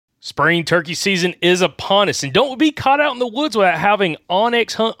Spring turkey season is upon us, and don't be caught out in the woods without having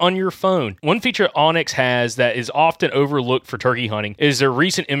onX Hunt on your phone. One feature onX has that is often overlooked for turkey hunting is their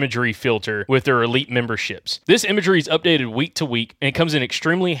recent imagery filter with their elite memberships. This imagery is updated week to week, and it comes in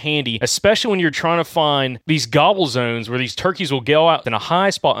extremely handy, especially when you're trying to find these gobble zones where these turkeys will go out in a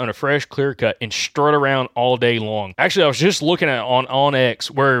high spot on a fresh clear cut and strut around all day long. Actually, I was just looking at it on onX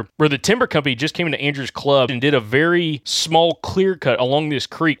where the timber company just came into Andrew's club and did a very small clear cut along this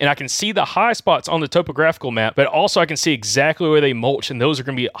creek, and I can see the high spots on the topographical map, but also I can see exactly where they mulch, and those are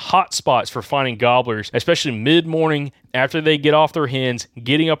going to be hot spots for finding gobblers, especially mid-morning after they get off their hens,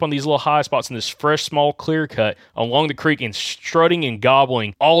 getting up on these little high spots in this fresh, small clear cut along the creek and strutting and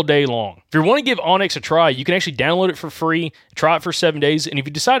gobbling all day long. If you want to give onX a try, you can actually download it for free, try it for 7 days, and if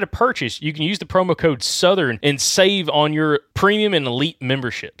you decide to purchase, you can use the promo code SOUTHERN and save on your premium and elite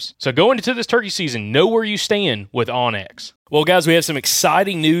memberships. So go into this turkey season, know where you stand with onX. Well, guys, we have some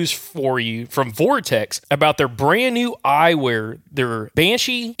exciting news for you from Vortex about their brand new eyewear, their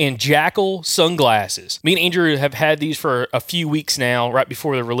Banshee and Jackal sunglasses. Me and Andrew have had these for a few weeks now, right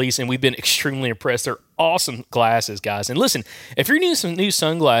before the release, and we've been extremely impressed. They're awesome glasses, guys. And listen, if you're needing some new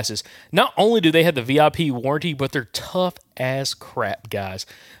sunglasses, not only do they have the VIP warranty, but they're tough as crap, guys.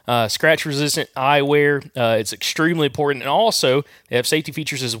 Scratch-resistant eyewear, it's extremely important. And also, they have safety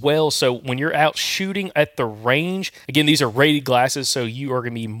features as well. So when you're out shooting at the range, again, these are rated glasses, so you are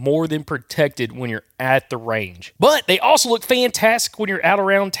going to be more than protected when you're at the range. But they also look fantastic when you're out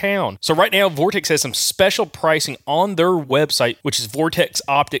around town. So right now, Vortex has some special pricing on their website, which is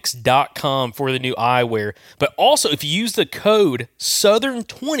vortexoptics.com for the new eyewear. But also, if you use the code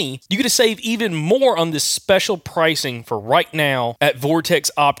SOUTHERN20, you get to save even more on this special pricing for right now at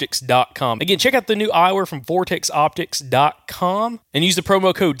vortexoptics.com. Again, check out the new eyewear from vortexoptics.com and use the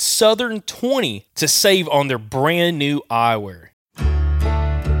promo code SOUTHERN20 to save on their brand new eyewear.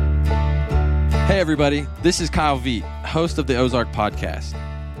 Hey everybody, this is Kyle Veet, host of the Ozark Podcast.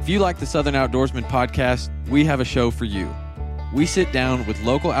 If you like the Southern Outdoorsman podcast, we have a show for you. We sit down with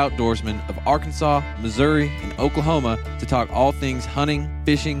local outdoorsmen of Arkansas, Missouri, and Oklahoma to talk all things hunting,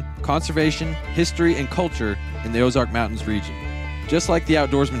 fishing, conservation, history, and culture in the Ozark Mountains region. Just like the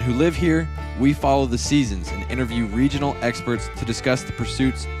outdoorsmen who live here, we follow the seasons and interview regional experts to discuss the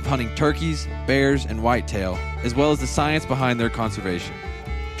pursuits of hunting turkeys, bears, and whitetail, as well as the science behind their conservation.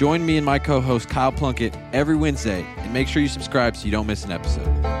 Join me and my co-host Kyle Plunkett every Wednesday, and make sure you subscribe so you don't miss an episode.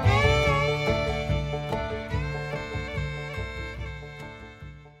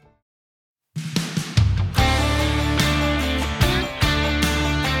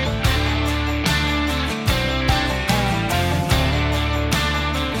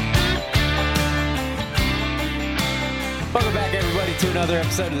 Welcome back, everybody, to another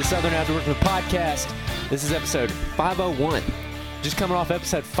episode of the Southern Outdoorsman Podcast. This is episode 501. Just coming off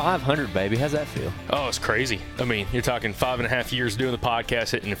episode 500, baby. How's that feel? Oh, it's crazy. I mean, you're talking 5.5 years doing the podcast,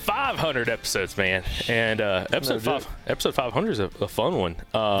 hitting 500 episodes, man. And episode 500 is a fun one.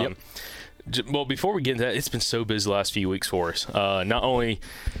 Yep. Well, before we get into that, it's been so busy the last few weeks for us. Not only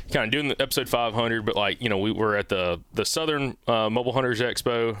kind of doing the episode 500, but we were at the Southern Mobile Hunters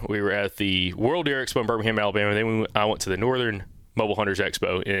Expo. We were at the World Deer Expo in Birmingham, Alabama. Then I went to the Northern Mobile Hunters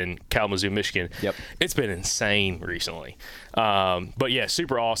Expo in Kalamazoo, Michigan. Yep. It's been insane recently. But yeah,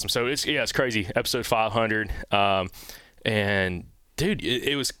 super awesome. So it's crazy. Episode 500. And dude,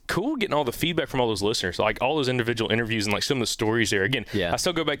 it was cool getting all the feedback from all those listeners, like all those individual interviews and like some of the stories there. Again, yeah. I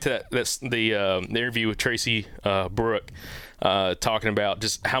still go back to the interview with Tracy Brook, talking about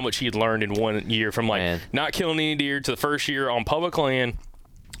just how much he had learned in 1 year from not killing any deer to the first year on public land,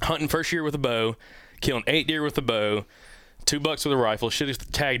 hunting first year with a bow, killing 8 deer with a bow, 2 bucks with a rifle, should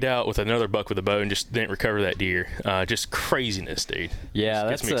have tagged out with another buck with a bow and just didn't recover that deer. Just craziness, dude. Yeah,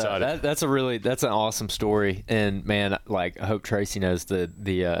 gets me excited. That's an awesome story. And man, I hope Tracy knows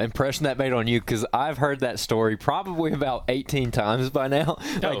the impression that made on you, because I've heard that story probably about 18 times by now.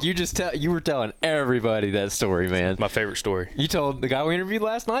 You were telling everybody that story, man. My favorite story. You told the guy we interviewed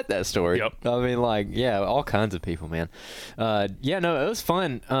last night that story. Yep. I mean, all kinds of people, man. It was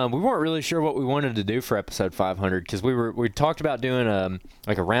fun. We weren't really sure what we wanted to do for episode 500, because we talked about doing a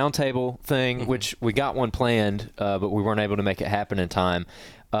roundtable thing, which we got one planned, but we weren't able to make it happen in time.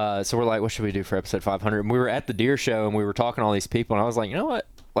 So we're like, what should we do for episode 500? And we were at the deer show, and we were talking to all these people, and I was like, you know what?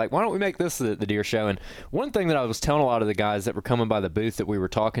 Why don't we make this the deer show? And one thing that I was telling a lot of the guys that were coming by the booth that we were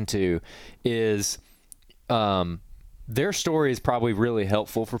talking to is their story is probably really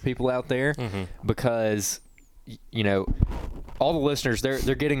helpful for people out there, because all the listeners,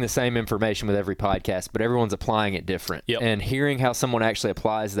 they're getting the same information with every podcast, but everyone's applying it different. Yep. And hearing how someone actually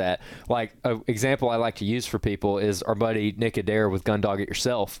applies that, like an example I like to use for people is our buddy Nick Adair with Gun Dog It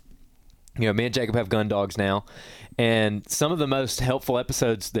Yourself. me and Jacob have gun dogs now, and some of the most helpful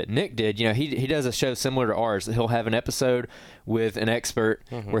episodes that Nick did, he does a show similar to ours. He'll have an episode with an expert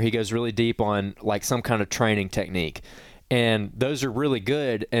where he goes really deep on like some kind of training technique. And those are really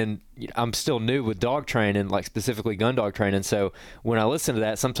good. And I'm still new with dog training, like specifically gun dog training. So when I listen to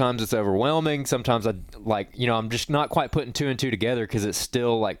that, sometimes it's overwhelming. Sometimes I'm just not quite putting two and two together because it's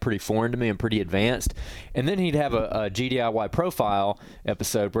still like pretty foreign to me and pretty advanced. And then he'd have a GDIY profile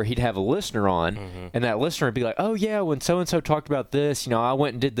episode where he'd have a listener on, and that listener would be like, oh yeah, when so-and-so talked about this, I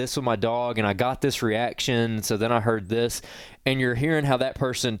went and did this with my dog and I got this reaction. So then I heard this. And you're hearing how that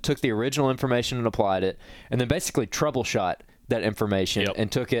person took the original information and applied it, and then basically troubleshot that information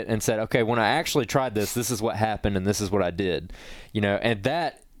and took it and said, okay, when I actually tried this is what happened and this is what I did.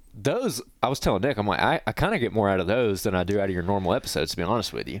 And those, I was telling Nick, I'm like, I kind of get more out of those than I do out of your normal episodes, to be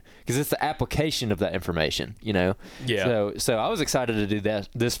honest with you, because it's the application of that information, Yeah. So I was excited to do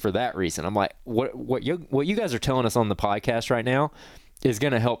this for that reason. I'm like, what you guys are telling us on the podcast right now is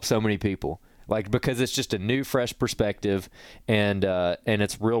going to help so many people. Like, because it's just a new, fresh perspective, and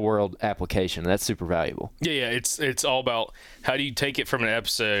it's real world application. That's super valuable. Yeah. It's all about how do you take it from an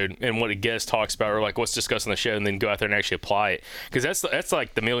episode and what a guest talks about, or like what's discussed on the show, and then go out there and actually apply it. Because that's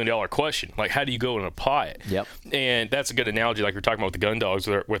like the $1 million question. Like, how do you go and apply it? Yep. And that's a good analogy. Like we're talking about with the gun dogs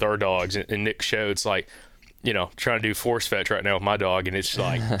with our dogs and Nick's show. It's like, trying to do force fetch right now with my dog, and it's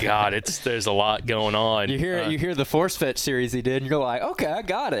like, God, there's a lot going on. You hear the force fetch series he did, and you're like, okay, I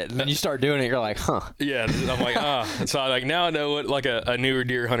got it. And then you start doing it, you're like, huh. Yeah, I'm like, So now I know what like a newer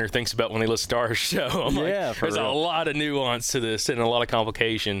deer hunter thinks about when they listen to our show. I'm like, there's a lot of nuance to this and a lot of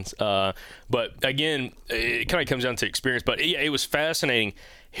complications. But again, it kind of comes down to experience. But it was fascinating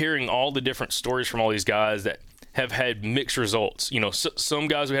hearing all the different stories from all these guys that have had mixed results. Some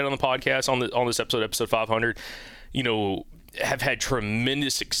guys we had on the podcast on this episode 500, have had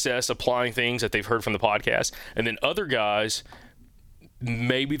tremendous success applying things that they've heard from the podcast. And then other guys,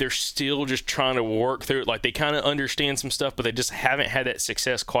 maybe they're still just trying to work through it. Like they kind of understand some stuff, but they just haven't had that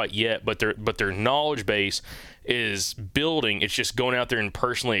success quite yet. But their knowledge base is building. It's just going out there and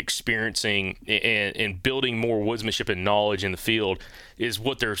personally experiencing and building more woodsmanship and knowledge in the field is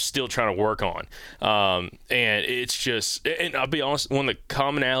what they're still trying to work on. And it's just, and I'll be honest, one of the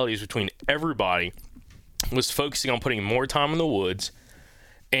commonalities between everybody was focusing on putting more time in the woods.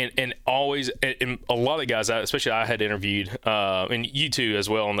 And always, and a lot of the guys, especially I had interviewed, and you too as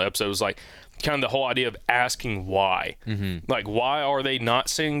well on the episode, was like kind of the whole idea of asking why. Like, why are they not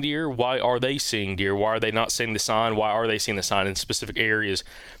seeing deer? Why are they seeing deer? Why are they not seeing the sign? Why are they seeing the sign in specific areas?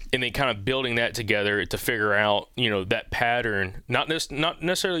 And then kind of building that together to figure out, that pattern, not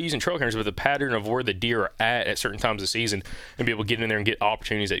necessarily using trail cameras, but the pattern of where the deer are at certain times of the season, and be able to get in there and get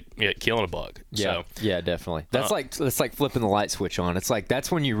opportunities at killing a buck. Yeah, yeah, definitely. That's like flipping the light switch on. It's like that's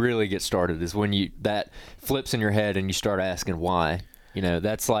when you really get started, is when that flips in your head and you start asking why.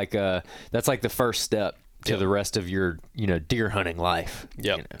 That's like the first step to the rest of your deer hunting life.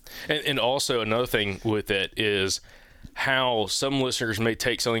 Yeah, and also another thing with it is how some listeners may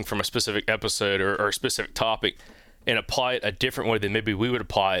take something from a specific episode or a specific topic and apply it a different way than maybe we would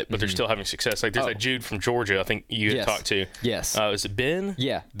apply it, but they're still having success. Like there's that Jude from Georgia, I think you had talked to. Yes. Is it Ben?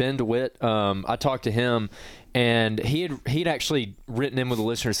 Yeah, Ben DeWitt. I talked to him, and he'd actually written in with a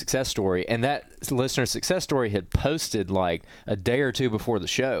listener success story, and that listener success story had posted like a day or two before the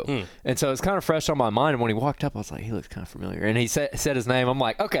show. And so it's kind of fresh on my mind. And when he walked up, I was like, he looks kind of familiar. And he said his name. I'm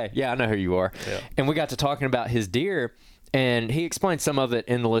like, okay, yeah, I know who you are. Yeah. And we got to talking about his deer, and he explained some of it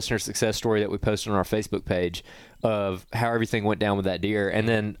in the listener success story that we posted on our Facebook page of how everything went down with that deer. And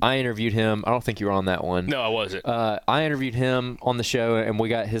then I interviewed him. I don't think you were on that one. No, I wasn't. I interviewed him on the show, and we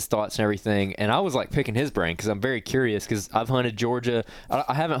got his thoughts and everything. And I was like picking his brain because I'm very curious, because I've hunted Georgia.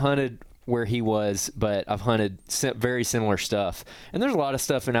 I haven't hunted where he was, but I've hunted very similar stuff. And there's a lot of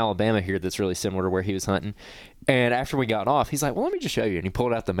stuff in Alabama here that's really similar to where he was hunting. And after we got off, he's like, well, let me just show you. And he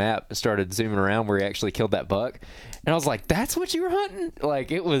pulled out the map and started zooming around where he actually killed that buck. And I was like, that's what you were hunting?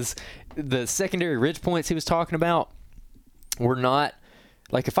 Like, it was the secondary ridge points he was talking about were not,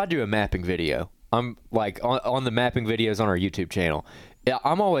 like, if I do a mapping video, I'm like on the mapping videos on our YouTube channel,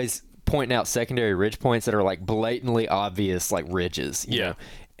 I'm always pointing out secondary ridge points that are like blatantly obvious, like ridges. You know?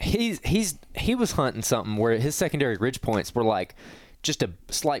 He was hunting something where his secondary ridge points were like just a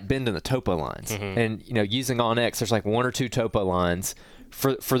slight bend in the topo lines. And using OnX, there's like one or two topo lines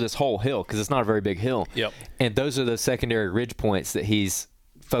for this whole hill, because it's not a very big hill. And those are the secondary ridge points that he's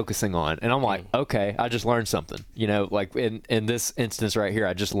focusing on. And I'm like, okay, I just learned something. Like in this instance right here,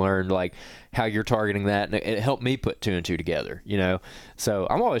 I just learned like how you're targeting that, and it helped me put two and two together. So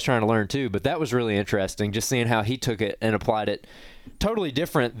I'm always trying to learn too, but that was really interesting, just seeing how he took it and applied it totally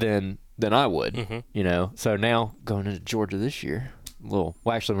different than than I would, you know. So now going into Georgia this year, well,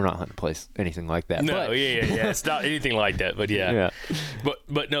 actually, we're not hunting place anything like that. No, but, yeah. It's not anything like that, but yeah.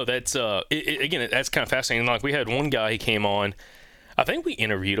 But no, that's again, that's kind of fascinating. Like we had one guy, he came on. I think we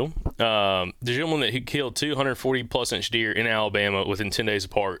interviewed him. The gentleman that he killed 240 plus inch deer in Alabama within 10 days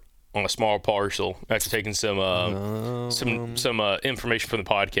apart on a small parcel after taking some information from the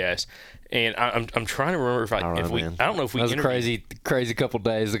podcast. And I'm trying to remember if I don't know if we. That was a crazy couple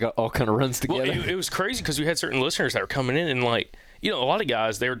days. It got all kind of runs together. Well, it was crazy because we had certain listeners that were coming in and like. You know, a lot of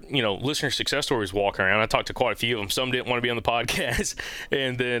guys, they're, you know, listener success stories walking around. I talked to quite a few of them. Some didn't want to be on the podcast,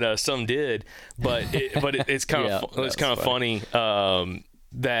 and then some did. But it's kind of funny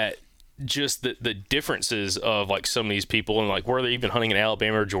that just the differences of like some of these people and like where they're even hunting in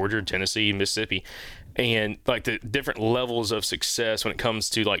Alabama or Georgia or Tennessee, Mississippi, and like the different levels of success when it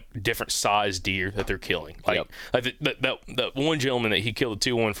comes to like different size deer that they're killing. Like that one gentleman that he killed the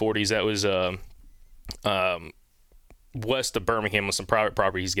 2 140s, that was west of Birmingham on some private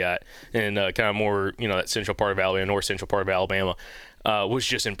property he's got, and kind of more, you know, that central part of Alabama, north central part of Alabama, was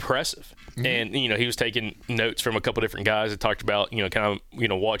just impressive. And, you know, he was taking notes from a couple different guys that talked about, you know, kind of, you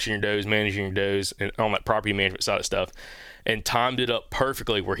know, watching your does, managing your does, and on that property management side of stuff, and timed it up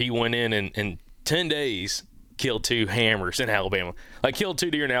perfectly where he went in and 10 days killed 2 hammers in Alabama. Like killed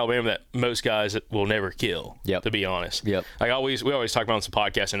 2 deer in Alabama that most guys will never kill, to be honest. Like we always talk about on some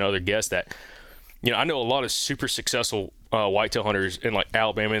podcasts and other guests that, you know, I know a lot of super successful whitetail hunters in like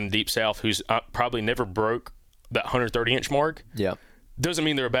Alabama and the Deep South who's probably never broke that 130-inch mark. Doesn't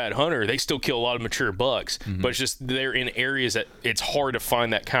mean they're a bad hunter. They still kill a lot of mature bucks, but it's just they're in areas that it's hard to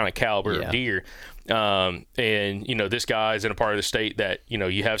find that kind of caliber of deer. And, you know, this guy's in a part of the state that, you know,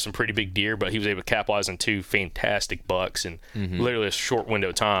 you have some pretty big deer, but he was able to capitalize on 2 fantastic bucks in literally a short window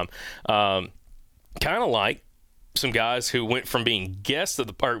of time. Kind of like some guys who went from being guests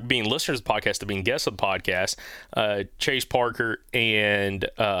of being listeners of the podcast to being guests of the podcast, Chase Parker and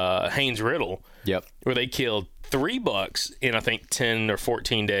Haynes Riddle, where they killed 3 bucks in I think 10 or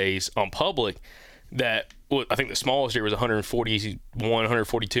 14 days on public. That I think the smallest deer was 141,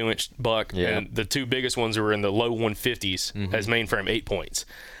 142 inch buck, and the 2 biggest ones were in the low 150s as mainframe 8 points.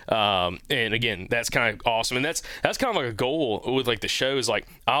 And again, that's kind of awesome, and that's kind of like a goal with like the show is like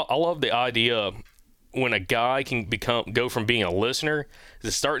I love the idea when a guy can go from being a listener to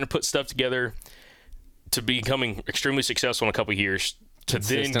starting to put stuff together to becoming extremely successful in a couple of years to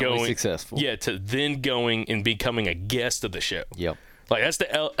then going and becoming a guest of the show. Like that's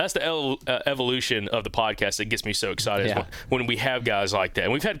the evolution of the podcast that gets me so excited when we have guys like that.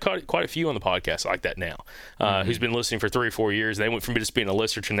 And we've had quite a few on the podcast like that now, who's been listening for 3 or 4 years. They went from just being a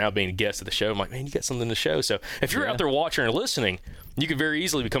listener to now being a guest of the show. I'm like, man, you got something to show. So if you're out there watching or listening, you could very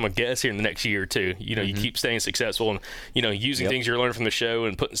easily become a guest here in the next year or 2. You know, you keep staying successful and, you know, using things you're learning from the show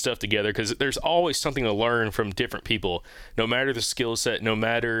and putting stuff together, because there's always something to learn from different people, no matter the skill set, no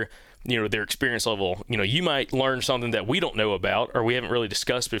matter, you know, their experience level. You know, you might learn something that we don't know about or we haven't really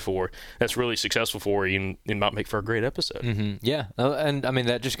discussed before that's really successful for you, and it might make for a great episode. And I mean,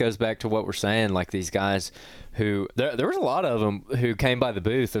 that just goes back to what we're saying, like these guys who there was a lot of them who came by the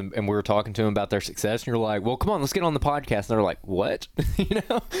booth and we were talking to them about their success, and you're like, well, come on, let's get on the podcast. And they're like, what? You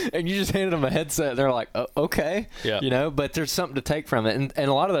know, and you just handed them a headset and they're like, okay, you know, but there's something to take from it. And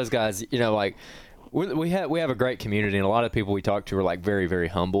a lot of those guys, you know, like, we have a great community, and a lot of people we talk to are like very, very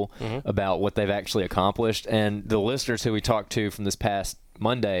humble about what they've actually accomplished. And the listeners who we talked to from this past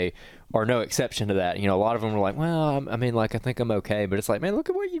Monday are no exception to that. You know, a lot of them were like, well, I mean, like, I think I'm okay, but it's like, man, look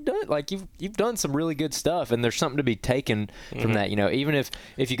at what you've done. Like, you've done some really good stuff, and there's something to be taken from that. You know, even if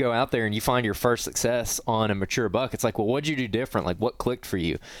you go out there and you find your first success on a mature buck, it's like, well, what'd you do different? Like, what clicked for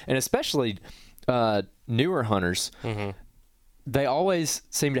you? And especially newer hunters, they always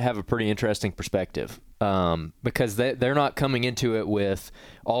seem to have a pretty interesting perspective, because they're not coming into it with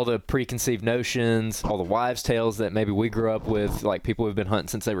all the preconceived notions, all the wives' tales that maybe we grew up with, like people who've been hunting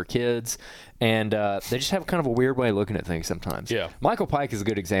since they were kids, and they just have kind of a weird way of looking at things sometimes. Michael Pike is a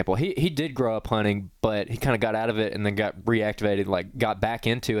good example. He did grow up hunting, but he kind of got out of it and then got reactivated, like got back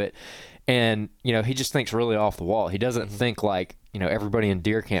into it, and you know, he just thinks really off the wall. He doesn't think like, you know, everybody in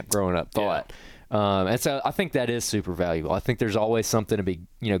deer camp growing up thought. And so I think that is super valuable. I think there's always something to be,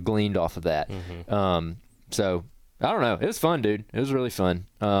 you know, gleaned off of that. So I don't know. It was fun, dude. It was really fun.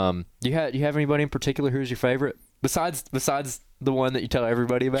 You have anybody in particular who's your favorite besides the one that you tell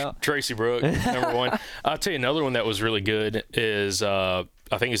everybody about? Tracy Brook, number 1. I'll tell you another one that was really good is I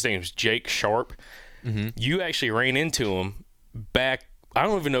think his name is Jake Sharp. You actually ran into him back. I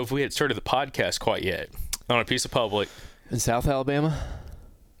don't even know if we had started the podcast quite yet, on a piece of public in South Alabama.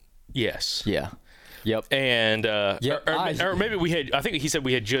 Yes. Yeah. Yep. And or maybe we had. I think he said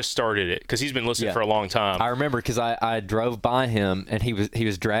we had just started it because he's been listening for a long time. I remember because I drove by him and he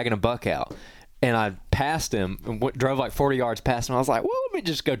was dragging a buck out. And I passed him and drove like 40 yards past him. I was like, well, let me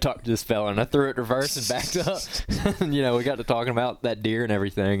just go talk to this fella. And I threw it in reverse and backed up. And, we got to talking about that deer and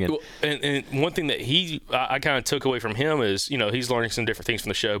everything. And one thing that I kind of took away from him is, he's learning some different things from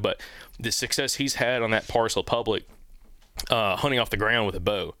the show. But the success he's had on that parcel public, hunting off the ground with a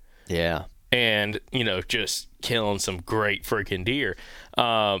bow. Yeah. And, just killing some great freaking deer.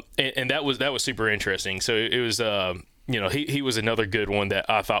 And that was super interesting. So it was... he was another good one that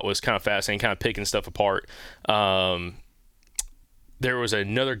I thought was kind of fascinating, kind of picking stuff apart. There was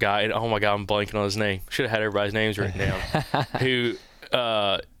another guy, and oh my God, I'm blanking on his name. Should have had everybody's names written down. Who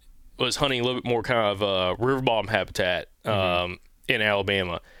was hunting a little bit more kind of river bottom habitat in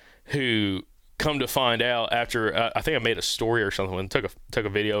Alabama. Who come to find out after I think I made a story or something, and took a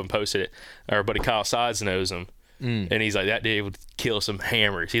video and posted it. Our buddy Kyle Sides knows him. And he's like, that dude would kill some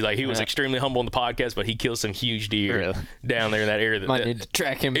hammers. He's like, he was extremely humble on the podcast, but he kills some huge deer down there in that area. Might need to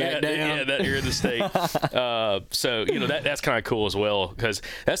track him back down. Yeah, that area of the state. So, that's kind of cool as well, because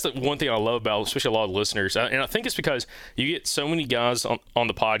that's the one thing I love about, especially a lot of listeners. And I think it's because you get so many guys on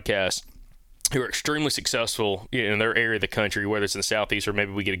the podcast who are extremely successful in their area of the country, whether it's in the Southeast or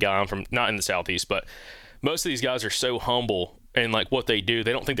maybe we get a guy on from not in the Southeast, but most of these guys are so humble and like what they do,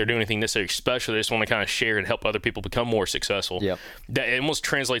 they don't think they're doing anything necessarily special. They just want to kind of share and help other people become more successful. Yep. That it almost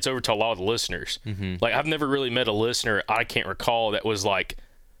translates over to a lot of the listeners. Like I've never really met a listener I can't recall that was like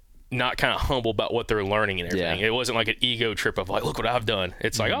not kind of humble about what they're learning and everything. It wasn't like an ego trip of like, look what I've done.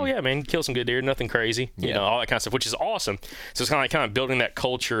 It's like, oh yeah, man, kill some good deer, nothing crazy, all that kind of stuff, which is awesome. So it's kind of building that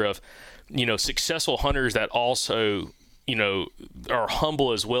culture of, successful hunters that also, are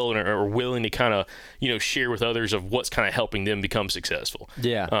humble as well and are willing to kind of, share with others of what's kind of helping them become successful.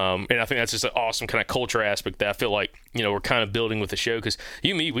 Yeah. And I think that's just an awesome kind of culture aspect that I feel like, we're kind of building with the show, because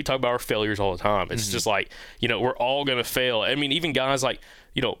we talk about our failures all the time. It's just like, we're all going to fail. I mean, even guys like,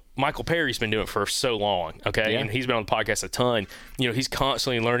 Michael Perry's been doing it for so long, okay? And he's been on the podcast a ton. He's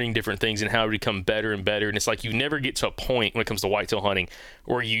constantly learning different things and how to become better and better. And it's like you never get to a point when it comes to whitetail hunting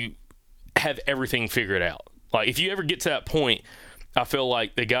where you have everything figured out. Like, if you ever get to that point, I feel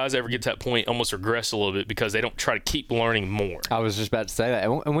like the guys ever get to that point almost regress a little bit because they don't try to keep learning more. I was just about to say that.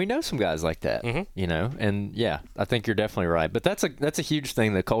 And we know some guys like that, and yeah, I think you're definitely right. But that's a huge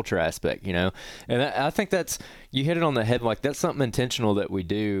thing, the culture aspect, and I think you hit it on the head. Like, that's something intentional that we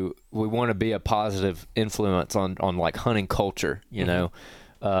do. We want to be a positive influence on like hunting culture, and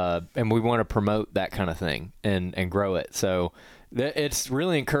we want to promote that kind of thing and grow it. So it's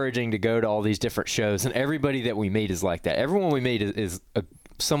really encouraging to go to all these different shows, and everybody that we meet is like that. Everyone we meet is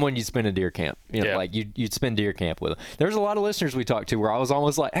someone you'd spend a deer camp, like you'd spend deer camp with them. There's a lot of listeners we talked to where I was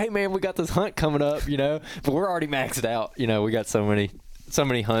almost like, hey man, we got this hunt coming up, but we're already maxed out. We got so many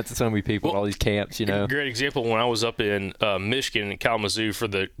hunts and so many people at all these camps, A great example, when I was up in Michigan in Kalamazoo for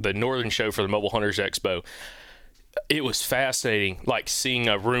the Northern Show for the Mobile Hunters Expo, it was fascinating, like seeing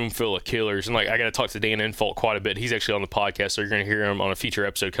a room full of killers. And like, I got to talk to Dan Infault quite a bit. He's actually on the podcast, so you're going to hear him on a future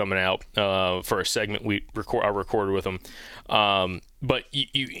episode coming out for a segment I recorded with him. But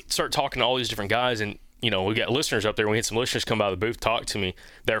you start talking to all these different guys, and we got listeners up there. We had some listeners come by the booth, talk to me.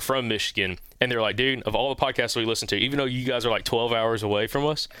 They're from Michigan, and they're like, dude, of all the podcasts we listen to, even though you guys are like 12 hours away from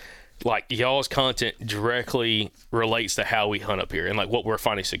us, like y'all's content directly relates to how we hunt up here and like what we're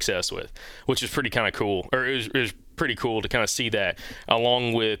finding success with, which is pretty kind of cool. Or it was pretty cool to kind of see that,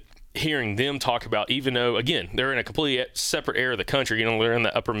 along with hearing them talk about, even though again they're in a completely separate area of the country, they're in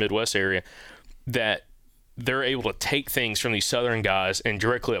the upper Midwest area, that they're able to take things from these Southern guys and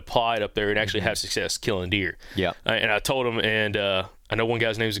directly apply it up there and actually have success killing deer. Yeah. And I told them, and I know one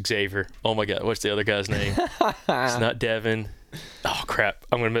guy's name is Xavier. Oh my God, what's the other guy's name? It's not Devin. Oh crap,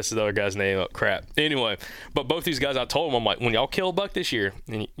 I'm gonna mess the other guy's name up. Crap. Anyway, but both these guys, I told them, I'm like, when y'all kill a buck this year,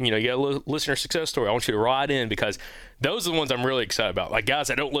 and you got a listener success story, I want you to ride in, because those are the ones I'm really excited about. Like guys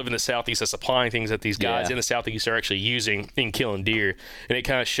that don't live in the Southeast, that's applying things that these guys in the Southeast are actually using in killing deer, and it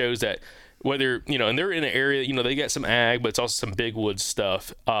kind of shows that whether and they're in an area, they got some ag, but it's also some big wood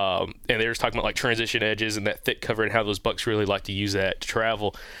stuff, and they're just talking about like transition edges and that thick cover and how those bucks really like to use that to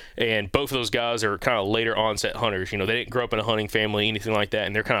travel. And both of those guys are kind of later onset hunters. They didn't grow up in a hunting family, anything like that,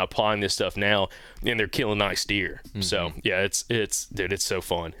 and they're kind of applying this stuff now, and they're killing nice deer. So yeah, it's dude, it's so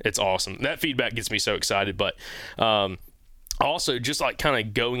fun. It's awesome. That feedback gets me so excited. But also, just like kind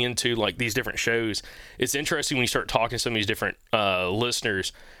of going into like these different shows, it's interesting when you start talking to some of these different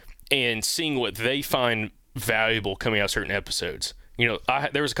listeners and seeing what they find valuable coming out of certain episodes. There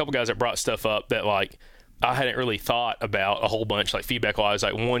was a couple guys that brought stuff up that like I hadn't really thought about a whole bunch, like feedback-wise.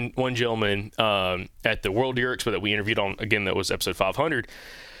 Like one gentleman at the World Deer Expo that we interviewed on, again, that was episode 500,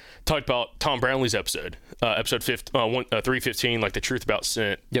 talked about Tom Brownlee's episode 315, like the truth about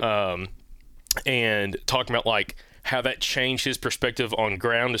scent, and talking about like how that changed his perspective on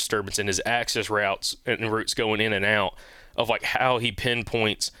ground disturbance and his access routes and routes going in and out, of like how he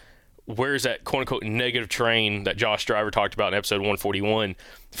pinpoints where's that quote-unquote negative terrain that Josh Driver talked about in episode 141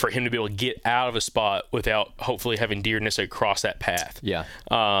 for him to be able to get out of a spot without hopefully having deer necessarily cross that path. Yeah.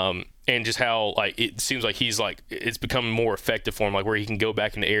 And just how like it seems like he's like it's become more effective for him, like where he can go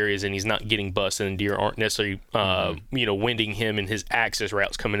back into areas and he's not getting busted and deer aren't necessarily winding him and his access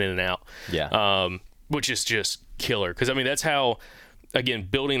routes coming in and out. Yeah. Which is just killer, because I mean that's how, again,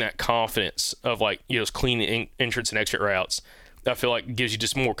 building that confidence of like those clean entrance and exit routes, I feel like gives you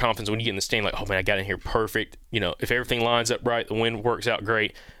just more confidence when you get in the stand, like, oh man, I got in here perfect. If everything lines up right, the wind works out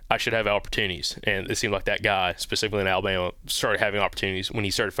great, I should have opportunities. And it seemed like that guy, specifically in Alabama, started having opportunities when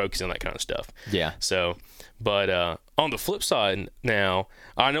he started focusing on that kind of stuff. Yeah. So, but on the flip side now,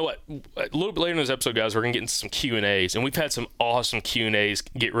 I know a little bit later in this episode, guys, we're going to get into some Q&As. And we've had some awesome Q&As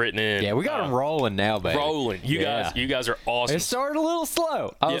get written in. Yeah, we got them rolling now, baby. Rolling. You guys are awesome. It started a little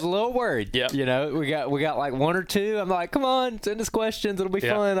slow. I was a little worried. Yeah. We got like one or two. I'm like, come on, send us questions. It'll be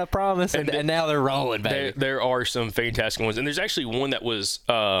fun, I promise. And now they're rolling, baby. There are some fantastic ones. And there's actually one that was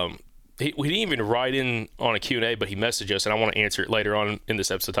he didn't even write in on a Q&A, but he messaged us, and I want to answer it later on in this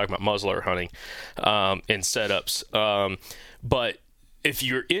episode, talking about muzzleloader hunting and setups. But if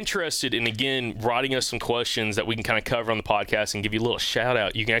you're interested in, again, writing us some questions that we can kind of cover on the podcast and give you a little shout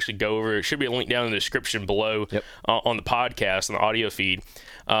out, you can actually go over. It should be a link down in the description below on the podcast, on the audio feed,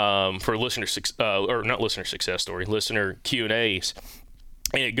 for listener Q&As.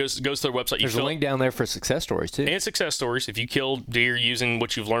 And it goes to their website. There's a link down there for success stories, too. And success stories. If you killed deer using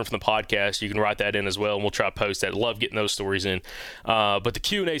what you've learned from the podcast, you can write that in as well, and we'll try to post that. Love getting those stories in. But the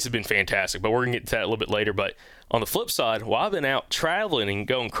Q&As have been fantastic, but we're going to get to that a little bit later. But on the flip side, while I've been out traveling and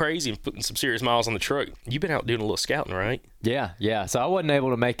going crazy and putting some serious miles on the truck, you've been out doing a little scouting, right? Yeah. So I wasn't able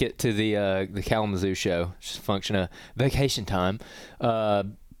to make it to the Kalamazoo show, just a function of vacation time.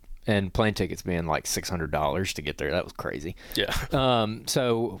 And plane tickets being like $600 to get there. That was crazy. Yeah. I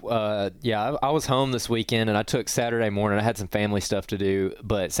was home this weekend, and I took Saturday morning. I had some family stuff to do,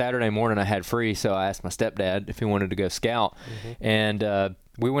 but Saturday morning I had free, so I asked my stepdad if he wanted to go scout. And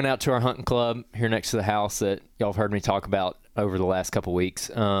we went out to our hunting club here next to the house that y'all have heard me talk about over the last couple weeks,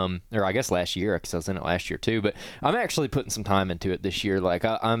 or I guess last year, because I was in it last year too. But I'm actually putting some time into it this year. Like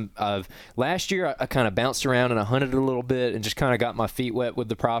last year I kind of bounced around and I hunted a little bit and just kind of got my feet wet with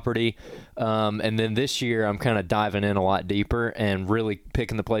the property. And then this year I'm kind of diving in a lot deeper and really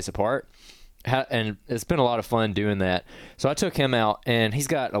picking the place apart. And it's been a lot of fun doing that. So I took him out, and he's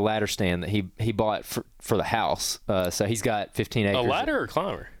got a ladder stand that he bought for the house. So he's got 15 acres. A ladder or a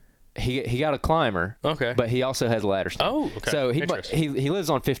climber? He got a climber, okay, but he also has a ladder stand. Oh, okay. So he lives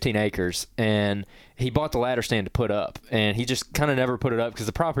on 15 acres, and he bought the ladder stand to put up, and he just kind of never put it up because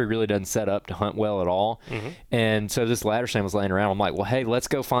the property really doesn't set up to hunt well at all. And so this ladder stand was laying around. I'm like, well, hey, let's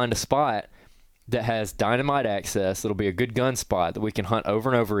go find a spot that has dynamite access. That'll be a good gun spot that we can hunt over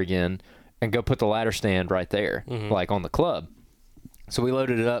and over again, and go put the ladder stand right there, like on the club. So we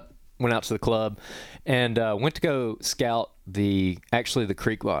loaded it up, went out to the club, and went to go scout the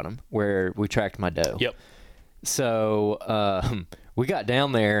creek bottom where we tracked my doe. Yep. So we got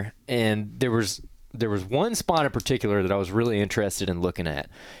down there, and there was one spot in particular that I was really interested in looking at,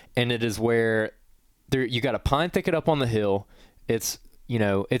 and it is where you got a pine thicket up on the hill. It's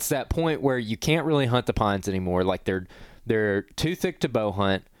that point where you can't really hunt the pines anymore. Like they're too thick to bow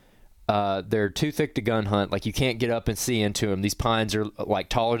hunt. They're too thick to gun hunt. Like, you can't get up and see into them. These pines are like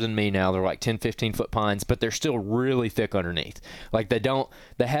taller than me now. They're like 10, 15 foot pines, but they're still really thick underneath. Like, they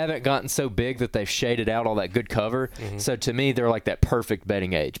haven't gotten so big that they've shaded out all that good cover. So to me, they're like that perfect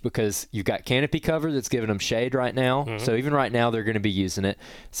bedding age, because you've got canopy cover that's giving them shade right now. So even right now, they're going to be using it.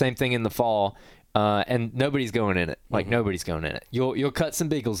 Same thing in the fall. And nobody's going in it. Like, nobody's going in it. You'll cut some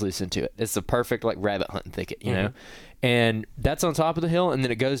beagles loose into it. It's the perfect, like, rabbit hunting thicket, you know? And that's on top of the hill, and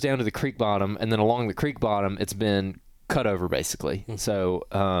then it goes down to the creek bottom, and then along the creek bottom, it's been cut over, basically. So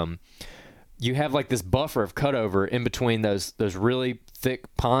you have, like, this buffer of cutover in between those really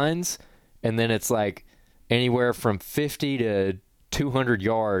thick pines, and then it's, like, anywhere from 50 to 200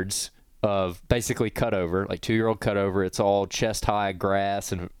 yards of basically cutover, like 2-year-old cutover. It's all chest high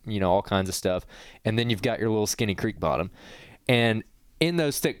grass and, all kinds of stuff. And then you've got your little skinny creek bottom. And in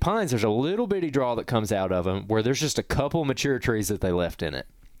those thick pines, there's a little bitty draw that comes out of them where there's just a couple mature trees that they left in it.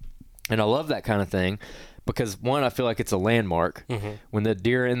 And I love that kind of thing because one, I feel like it's a landmark. When the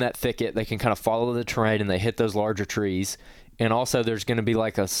deer are in that thicket, they can kind of follow the terrain and they hit those larger trees. And also there's going to be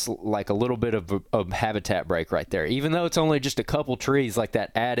like a little bit of habitat break right there. Even though it's only just a couple trees, like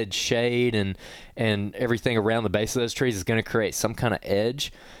that added shade and everything around the base of those trees is going to create some kind of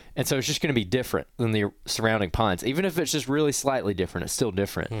edge. And so it's just going to be different than the surrounding pines. Even if it's just really slightly different, it's still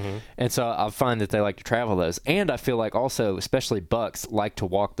different. And so I find that they like to travel those. And I feel like also, especially bucks, like to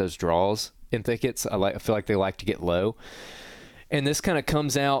walk those draws in thickets. I feel like they like to get low. And this kind of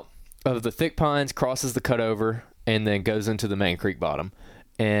comes out of the thick pines, crosses the cutover, and then goes into the main creek bottom.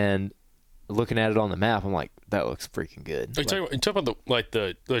 And looking at it on the map, I'm like, that looks freaking good. Are you talking about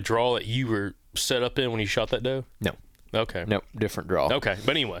the draw that you were set up in when you shot that doe? No. Okay. No, different draw. Okay,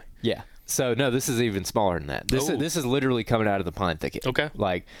 but anyway. Yeah. So, no, this is even smaller than that. This is literally coming out of the pine thicket. Okay.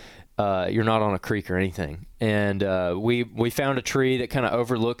 Like, you're not on a creek or anything. And we found a tree that kind of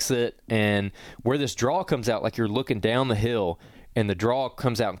overlooks it. And where this draw comes out, like you're looking down the hill, and the draw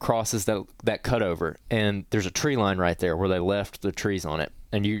comes out and crosses that cutover. And there's a tree line right there where they left the trees on it.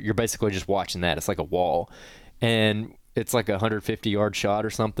 And you're basically just watching that. It's like a wall. And it's like a 150-yard shot or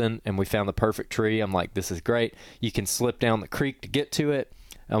something, and we found the perfect tree. I'm like, this is great. You can slip down the creek to get to it.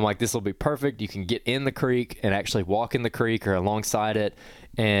 I'm like, this will be perfect. You can get in the creek and actually walk in the creek or alongside it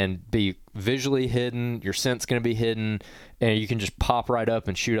and be visually hidden. Your scent's going to be hidden, and you can just pop right up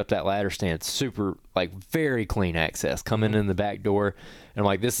and shoot up that ladder stand. Super, like, very clean access. Coming in the back door, and I'm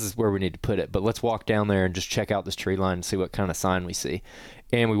like, this is where we need to put it. But let's walk down there and just check out this tree line and see what kind of sign we see.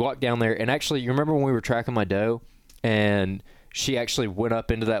 And we walked down there, and actually, you remember when we were tracking my doe? And she actually went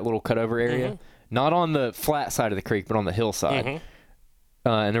up into that little cutover area, not on the flat side of the creek, but on the hillside.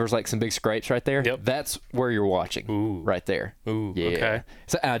 And there was like some big scrapes right there. Yep. That's where you're watching, right there. Ooh, yeah. okay.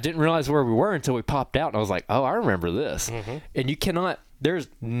 So I didn't realize where we were until we popped out, and I was like, oh, I remember this. And you cannot, there's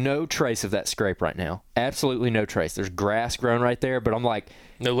no trace of that scrape right now. Absolutely no trace. There's grass growing right there, but I'm like,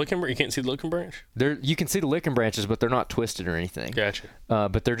 no licking. You can't see the licking branch. You can see the licking branches, but they're not twisted or anything. Gotcha.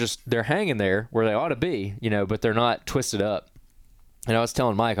 But they're hanging there where they ought to be, but they're not twisted up. And I was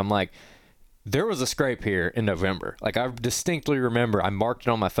telling Mike, I'm like, there was a scrape here in November. Like, I distinctly remember I marked it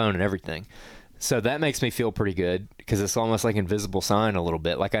on my phone and everything. So that makes me feel pretty good because it's almost like invisible sign a little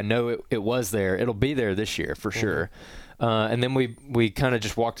bit. Like, I know it was there. It'll be there this year for sure. And then we kind of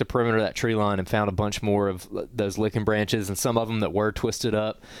just walked the perimeter of that tree line and found a bunch more of those licking branches and some of them that were twisted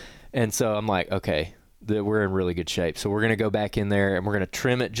up. And so I'm like, okay, we're in really good shape. So we're going to go back in there and we're going to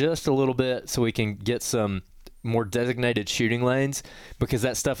trim it just a little bit so we can get some more designated shooting lanes because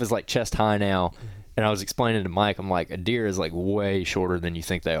that stuff is like chest high now. And I was explaining to Mike, I'm like, a deer is like way shorter than you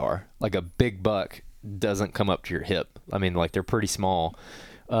think they are. Like a big buck doesn't come up to your hip. I mean, like they're pretty small,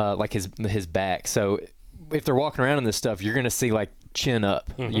 like his back. So if they're walking around in this stuff, you're going to see like chin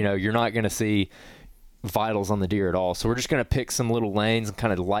up. You're not going to see vitals on the deer at all. So we're just going to pick some little lanes and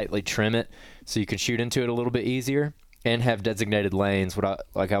kind of lightly trim it so you can shoot into it a little bit easier and have designated lanes.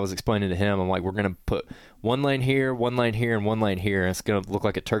 Like I was explaining to him, I'm like, we're going to put one lane here, and one lane here, and it's going to look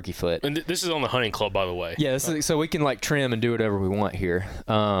like a turkey foot. And this is on the hunting club, by the way. Yeah, so we can like trim and do whatever we want here.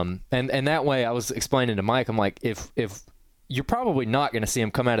 And that way I was explaining to Mike, I'm like, if you're probably not going to see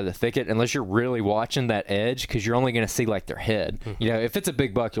them come out of the thicket unless you're really watching that edge because you're only going to see like their head. If it's a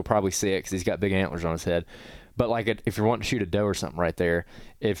big buck, you'll probably see it because he's got big antlers on his head. But like if you're wanting to shoot a doe or something right there,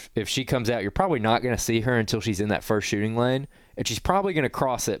 if she comes out, you're probably not going to see her until she's in that first shooting lane, and she's probably going to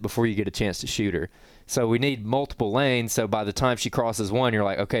cross it before you get a chance to shoot her. So we need multiple lanes, so by the time she crosses one, you're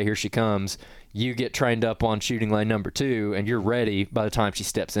like, okay, here she comes. You get trained up on shooting lane number 2, and you're ready by the time she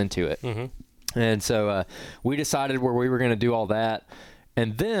steps into it. And so we decided where we were going to do all that.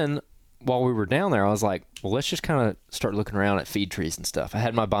 And then while we were down there, I was like, well, let's just kind of start looking around at feed trees and stuff. I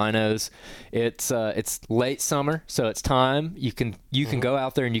had my binos. It's late summer, so it's time. You can go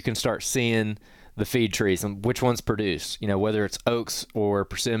out there and you can start seeing the feed trees and which ones produce, whether it's oaks or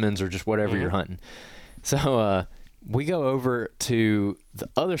persimmons or just whatever you're hunting. So we go over to the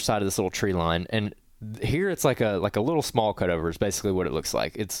other side of this little tree line, and here it's like a little small cutover is basically what it looks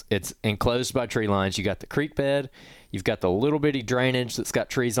like. It's enclosed by tree lines. You got the creek bed, you've got the little bitty drainage that's got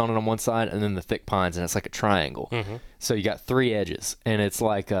trees on it on one side, and then the thick pines, and it's like a triangle. So you got 3 edges, and it's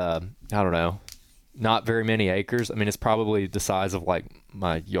like I don't know, not very many acres. I mean, it's probably the size of like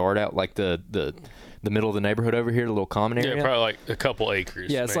my yard out, like the middle of the neighborhood over here, the little common area. Yeah, probably like a couple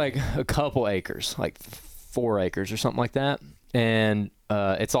acres. Yeah, it's maybe like a couple acres, like 4 acres or something like that. And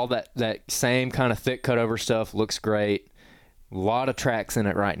it's all that same kind of thick cutover stuff. Looks great. A lot of tracks in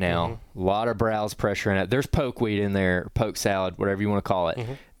it right now. A lot of browse pressure in it. There's pokeweed in there, poke salad, whatever you want to call it,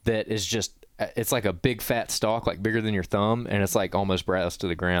 that is just it's like a big fat stalk, like bigger than your thumb, and it's like almost browsed to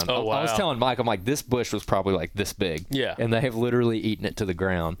the ground. Oh, wow. I was telling Mike, I'm like, this bush was probably like this big. Yeah. And they have literally eaten it to the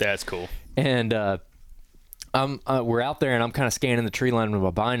ground. That's cool. And we're out there, and I'm kind of scanning the tree line with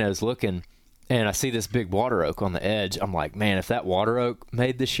my binos looking, and I see this big water oak on the edge. I'm like, man, if that water oak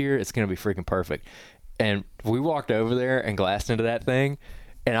made this year, it's going to be freaking perfect. And we walked over there and glassed into that thing,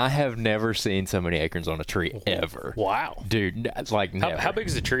 and I have never seen so many acorns on a tree ever. Wow. Dude, like never. How big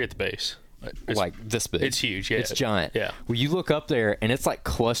is the tree at the base? It's like this big. It's huge, yeah. It's giant. Yeah. Well, you look up there, and it's like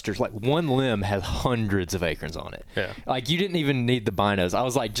clusters. Like one limb has hundreds of acorns on it. Yeah. Like you didn't even need the binos. I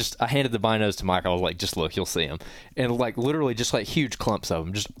was like, I handed the binos to Mike. I was like, just look, you'll see them. And like literally just like huge clumps of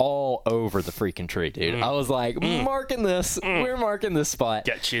them just all over the freaking tree, dude. I was like, marking this. We're marking this spot.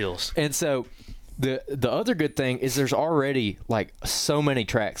 Got chills. And so the other good thing is there's already like so many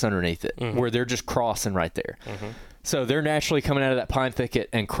tracks underneath it where they're just crossing right there. So they're naturally coming out of that pine thicket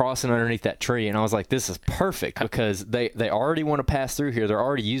and crossing underneath that tree. And I was like, this is perfect because they already want to pass through here. They're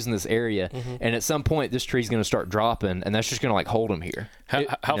already using this area. And at some point, this tree's going to start dropping, and that's just going to like hold them here.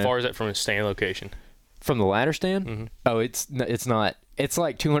 How far is that from a stand location? From the ladder stand? Oh, it's not. It's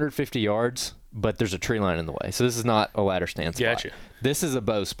like 250 yards, but there's a tree line in the way. So this is not a ladder stand spot. Gotcha. This is a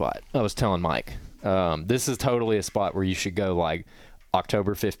bow spot. I was telling Mike. This is totally a spot where you should go like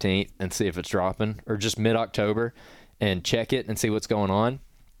October 15th and see if it's dropping, or just mid-October and check it and see what's going on.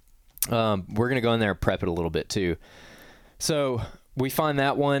 We're going to go in there and prep it a little bit too. So we find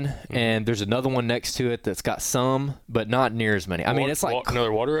that one, and there's another one next to it that's got some, but not near as many. I mean, it's like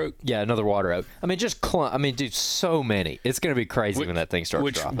another water oak. Yeah, another water oak. I mean, dude, so many. It's going to be crazy when that thing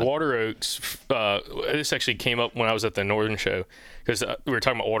starts dropping. Which water oaks? This actually came up when I was at the Northern Show, because we were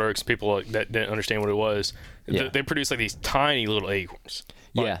talking about water oaks. People that didn't understand what it was. Yeah. They produce like these tiny little acorns.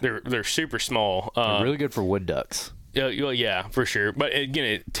 Yeah, they're super small. They're really good for wood ducks. Yeah, for sure. But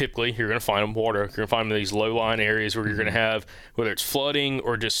again, typically you're going to find them water. You're going to find them in these low-lying areas where you're going to have, whether it's flooding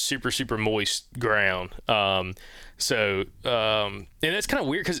or just super, super moist ground. And that's kind of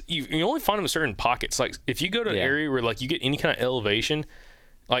weird because you only find them in certain pockets. Like if you go to an area where like you get any kind of elevation,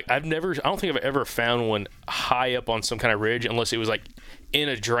 like I don't think I've ever found one high up on some kind of ridge unless it was like in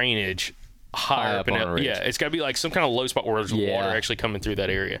a drainage high up in on a ridge. Yeah, it's got to be like some kind of low spot where there's water actually coming through that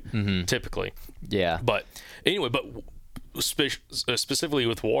area, typically. Yeah. But anyway, specifically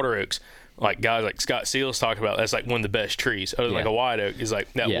with water oaks, like guys like Scott Seals talk about, that's like one of the best trees. Other than like a white oak, is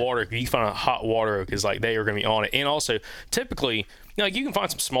like that water. You find a hot water oak is like they are going to be on it. And also, typically, like you can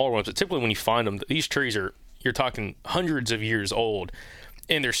find some smaller ones, but typically when you find them, these trees you're talking hundreds of years old,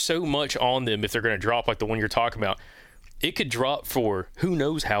 and there's so much on them if they're going to drop like the one you're talking about. It could drop for who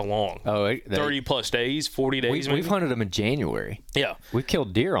knows how long. 30 plus days, 40 days. We've hunted them in January. Yeah. We've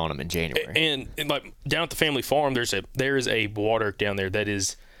killed deer on them in January. And like down at the family farm, there is a water oak down there that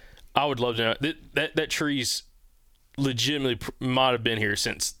is, I would love to know, that tree's legitimately might have been here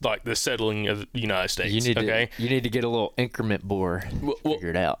since like the settling of the United States. You need to get a little increment bore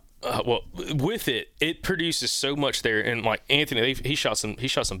figured out. With it produces so much there, and like Anthony, he shot some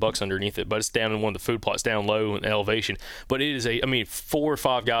bucks underneath it, but it's down in one of the food plots down low in elevation. But it is 4 or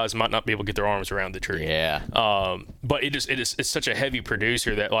 5 guys might not be able to get their arms around the tree. Yeah. But it's such a heavy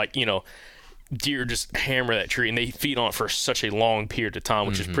producer that like deer just hammer that tree and they feed on it for such a long period of time,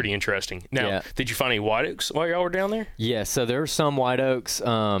 which is pretty interesting. Now, did you find any white oaks while y'all were down there? Yeah, so there are some white oaks,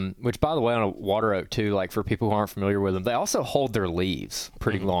 which by the way, on a water oak too, like for people who aren't familiar with them, they also hold their leaves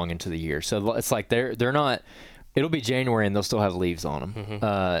pretty long into the year. So it's like they're not, it'll be January and they'll still have leaves on them.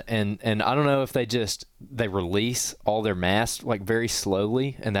 And I don't know if they release all their mass like very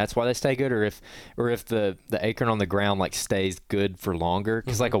slowly and that's why they stay good, or if the acorn on the ground like stays good for longer,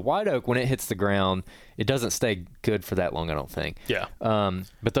 because like a white oak, when it hits the ground, it doesn't stay good for that long, I don't think.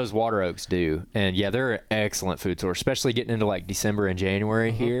 But those water oaks do, and they're an excellent food source, especially getting into like December and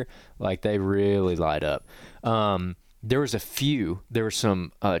January here. Like they really light up. There were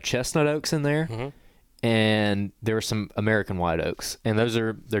some chestnut oaks in there. And there were some American white oaks, and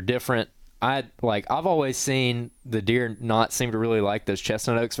they're different. I've always seen the deer not seem to really like those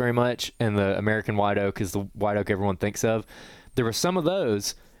chestnut oaks very much, and the American white oak is the white oak everyone thinks of. There were some of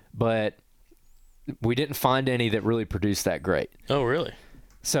those, but we didn't find any that really produced that great. Oh, really?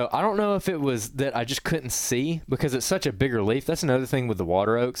 So I don't know if it was that I just couldn't see because it's such a bigger leaf. That's another thing with the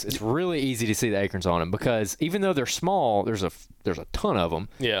water oaks. It's really easy to see the acorns on them because even though they're small, there's a ton of them.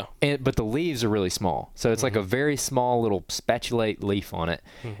 Yeah. But the leaves are really small. So it's like a very small little spatulate leaf on it.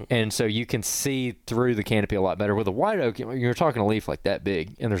 And so you can see through the canopy a lot better. With a white oak, you're talking a leaf like that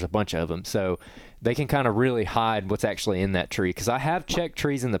big, and there's a bunch of them. So they can kind of really hide what's actually in that tree. Because I have checked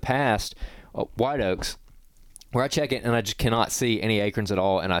trees in the past, white oaks, where I check it and I just cannot see any acorns at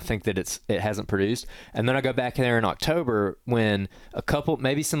all, and I think that it hasn't produced. And then I go back there in October when a couple,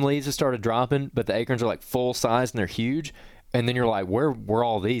 maybe some leaves have started dropping, but the acorns are like full size and they're huge. And then you're like, where were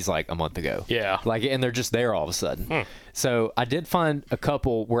all these like a month ago? Yeah. Like, and they're just there all of a sudden. So I did find a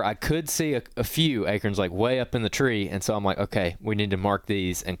couple where I could see a few acorns like way up in the tree. And so I'm like, okay, we need to mark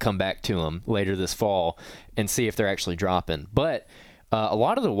these and come back to them later this fall and see if they're actually dropping. But a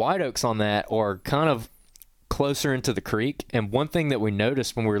lot of the white oaks on that are kind of closer into the creek. And one thing that we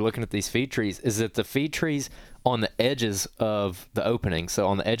noticed when we were looking at these feed trees is that the feed trees on the edges of the opening, so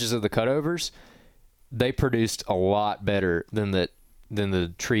on the edges of the cutovers, they produced a lot better than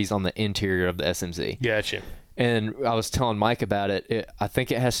the trees on the interior of the SMZ. Gotcha. And I was telling Mike about it. I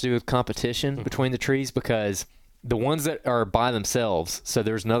think it has to do with competition between the trees, because the ones that are by themselves, so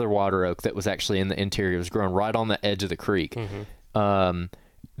there's another water oak that was actually in the interior. It was growing right on the edge of the creek.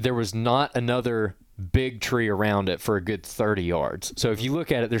 There was not another big tree around it for a good 30 yards. So if you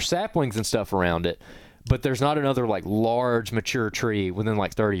look at it, there's saplings and stuff around it, but there's not another like large mature tree within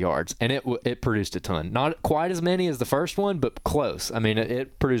like 30 yards. And it produced a ton. Not quite as many as the first one, but close. I mean,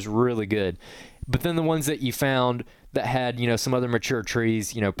 it produced really good. But then the ones that you found that had, some other mature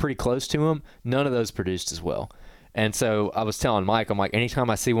trees, pretty close to them, none of those produced as well. And so I was telling Mike, I'm like,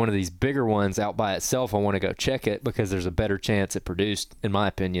 anytime I see one of these bigger ones out by itself, I want to go check it because there's a better chance it produced, in my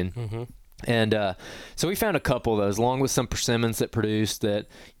opinion. And so we found a couple of those, along with some persimmons that produced that,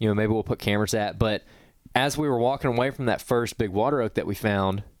 maybe we'll put cameras at. But as we were walking away from that first big water oak that we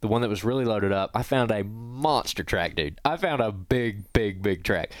found, the one that was really loaded up, I found a monster track, dude. I found a big, big, big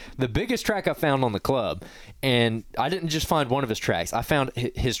track. The biggest track I found on the club. And I didn't just find one of his tracks. I found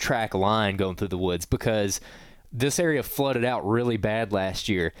his track line going through the woods, because this area flooded out really bad last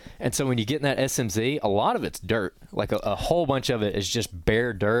year. And so when you get in that SMZ, a lot of it's dirt. Like a whole bunch of it is just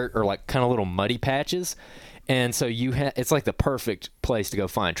bare dirt or like kind of little muddy patches. And so it's like the perfect place to go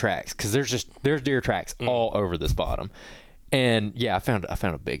find tracks, because there's deer tracks all over this bottom. And yeah, I found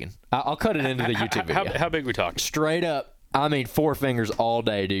a big one. I'll cut it into the YouTube video. How big we talking? Straight up. I mean, 4 fingers all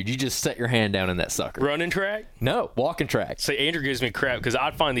day, dude. You just set your hand down in that sucker. Running track? No, walking track. See, Andrew gives me crap because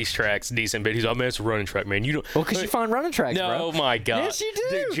I find these tracks decent, but he's like, man, it's a running track, man. You don't. Well, because you find running tracks, bro. Oh, my God. Yes, you do.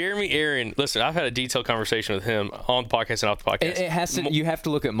 Dude, Jeremy Aaron, listen, I've had a detailed conversation with him on the podcast and off the podcast. It has to. You have to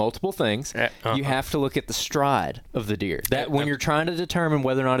look at multiple things. You have to look at the stride of the deer. When you're trying to determine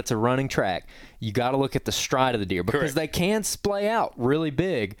whether or not it's a running track, you got to look at the stride of the deer, because they can splay out really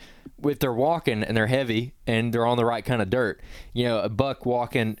big if they're walking and they're heavy and they're on the right kind of dirt. A buck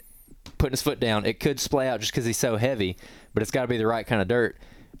walking, putting his foot down, it could splay out just because he's so heavy, but it's got to be the right kind of dirt.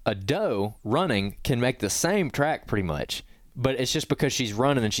 A doe running can make the same track pretty much, but it's just because she's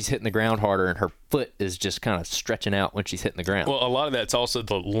running and she's hitting the ground harder and her foot is just kind of stretching out when she's hitting the ground. Well, a lot of that's also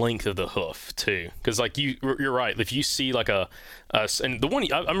the length of the hoof too, because like you're right. If you see like and the one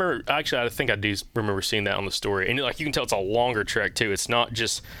I remember, actually I think I do remember seeing that on the story, and like you can tell it's a longer track too. It's not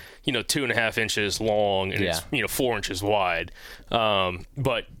just 2.5 inches long and it's 4 inches wide.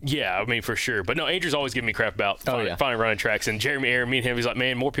 But yeah, I mean for sure. But no, Andrew's always giving me crap about finding running tracks. And Jeremy Aaron, me and him, he's like,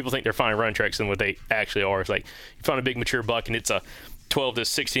 man, more people think they're finding running tracks than what they actually are. It's like you find a big mature buck and it's a 12 to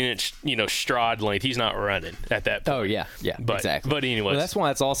 16 inch stride length. He's not running at that point. Oh yeah, exactly. But anyway, that's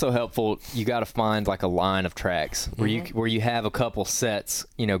why it's also helpful. You got to find like a line of tracks where you have a couple sets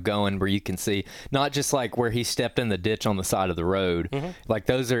going where you can see, not just like where he stepped in the ditch on the side of the road. Like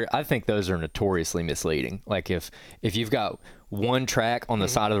I think those are notoriously misleading. Like if you've got one track on the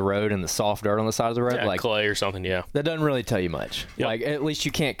side of the road and the soft dirt on the side of the road, like clay or something, that doesn't really tell you much. Like at least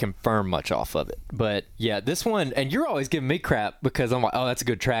you can't confirm much off of it. But yeah, this one, and you're always giving me crap because I'm like, oh, that's a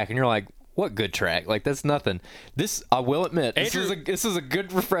good track, and you're like, what good track? Like that's nothing. This, I will admit, Andrew, this is a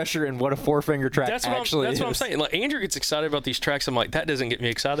good refresher in what a 4-finger track actually is. That's what I'm saying. Like Andrew gets excited about these tracks. I'm like, that doesn't get me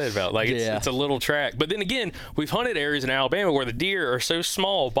excited about. Like it's a little track. But then again, we've hunted areas in Alabama where the deer are so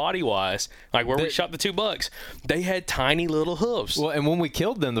small body wise. Like where we shot the 2 bucks, they had tiny little hooves. Well, and when we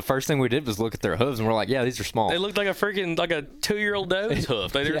killed them, the first thing we did was look at their hooves, and we're like, yeah, these are small. They looked like a 2-year-old doe's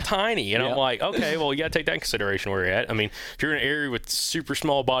hoof. They're tiny, and I'm like, okay, well, you got to take that in consideration where you're at. I mean, if you're in an area with super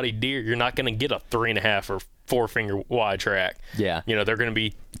small bodied deer, you're not going to get a 3.5 or 4-finger wide track. Yeah. They're going to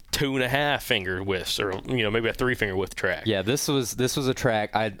be 2.5 finger widths, or maybe a 3-finger width track. Yeah, this was a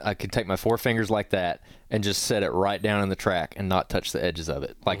track I could take my 4 fingers like that and just set it right down in the track and not touch the edges of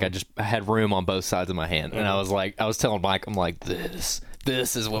it. Like I had room on both sides of my hand, and I was telling Mike, I'm like, this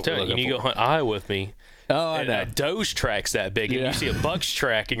is what we're looking for. You need to go hunt Iowa with me. Oh, I know. A doe's track's that big, and you see a buck's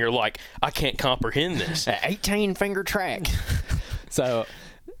track, and you're like, I can't comprehend this. An 18-finger track.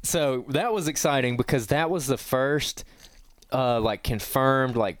 So that was exciting because that was the first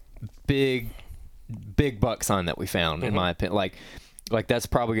confirmed big big buck sign that we found, in my opinion. Like that's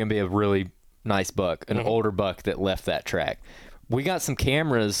probably going to be a really nice buck, an older buck that left that track. We got some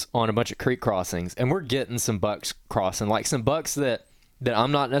cameras on a bunch of creek crossings, and we're getting some bucks crossing, like some bucks that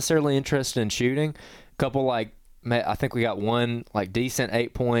I'm not necessarily interested in shooting. A couple, like, I think we got one like decent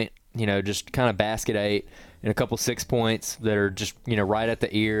 8-point, just kind of basket 8, and a couple 6 points that are just, right at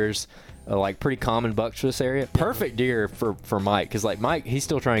the ears, like pretty common bucks for this area. Perfect deer for Mike, because like Mike, he's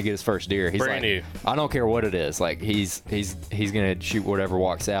still trying to get his first deer. He's brand new. I don't care what it is. Like he's gonna shoot whatever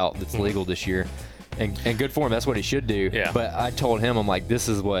walks out that's legal this year, and good for him. That's what he should do. Yeah. But I told him, I'm like, this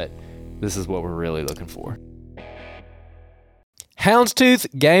is what we're really looking for.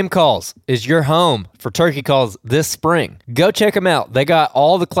 Houndstooth Game Calls is your home for turkey calls this spring. Go check them out. They got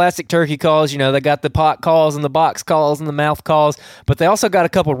all the classic turkey calls. They got the pot calls and the box calls and the mouth calls, but they also got a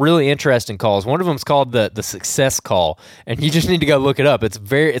couple really interesting calls. One of them is called the success call, and you just need to go look it up.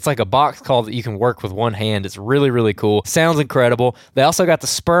 It's like a box call that you can work with one hand. It's really, really cool. Sounds incredible. They also got the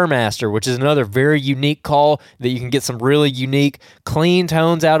Spur Master, which is another very unique call that you can get some really unique, clean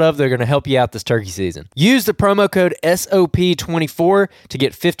tones out of. They're going to help you out this turkey season. Use the promo code SOP24 to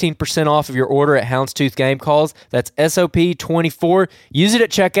get 15% off of your order at Houndstooth Game Calls. That's SOP24. Use it at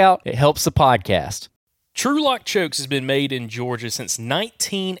checkout. It helps the podcast. True Lock Chokes has been made in Georgia since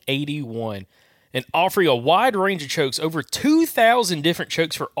 1981 and offering a wide range of chokes, over 2,000 different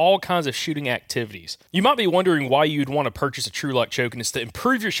chokes for all kinds of shooting activities. You might be wondering why you'd want to purchase a True Lock choke, and it's to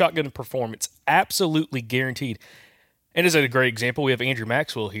improve your shotgun performance. Absolutely guaranteed. And as a great example, we have Andrew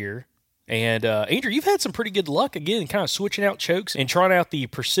Maxwell here. And Andrew, you've had some pretty good luck, again, kind of switching out chokes and trying out the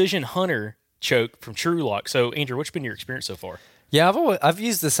Precision Hunter choke from True Lock. So, Andrew, what's been your experience so far? Yeah, I've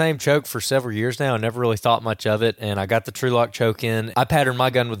used the same choke for several years now. I never really thought much of it, and I got the True Lock choke in. I patterned my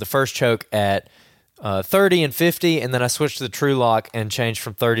gun with the first choke at 30 and 50, and then I switched to the True Lock and changed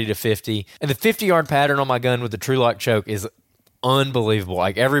from 30 to 50. And the 50-yard pattern on my gun with the True Lock choke is unbelievable.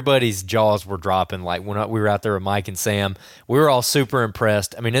 Like, everybody's jaws were dropping. Like, when we were out there with Mike and Sam, we were all super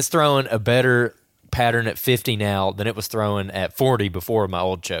impressed. I mean, it's throwing a better pattern at 50 now than it was throwing at 40 before my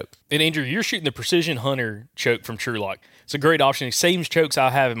old choke. And Andrew, you're shooting the Precision Hunter choke from True Lock. It's a great option. Same chokes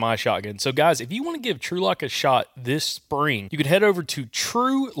I have in my shotgun. So guys, if you want to give True Lock a shot this spring, you can head over to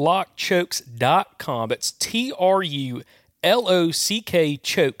TrueLockChokes.com. That's TruLock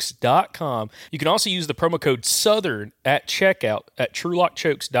chokes.com. You can also use the promo code SOUTHERN at checkout at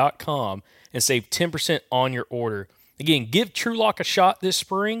TrueLockChokes.com and save 10% on your order. Again, give True Lock a shot this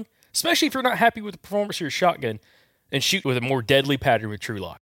spring, especially if you're not happy with the performance of your shotgun, and shoot with a more deadly pattern with True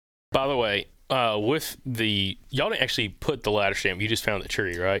Lock. By the way, y'all didn't actually put the ladder stamp. You just found the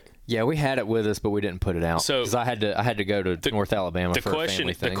tree, right? Yeah, we had it with us, but we didn't put it out because I had to go to North Alabama for a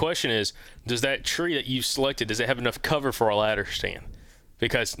family thing. The question is, does that tree that you selected, does it have enough cover for a ladder stand?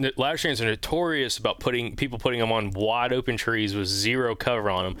 Because ladder stands are notorious about people putting them on wide open trees with zero cover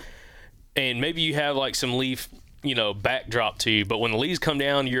on them, and maybe you have like some leaf, backdrop to you, but when the leaves come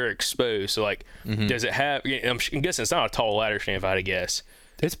down, you're exposed. So like, does it have? I'm guessing it's not a tall ladder stand, if I had to guess.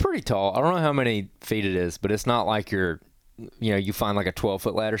 It's pretty tall. I don't know how many feet it is, but it's not like you find like a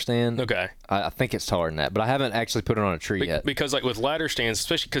 12-foot ladder stand. Okay. I think it's taller than that, but I haven't actually put it on a tree yet. Because like with ladder stands,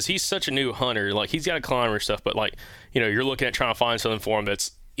 especially because he's such a new hunter, like he's got a climber and stuff, but like, you're looking at trying to find something for him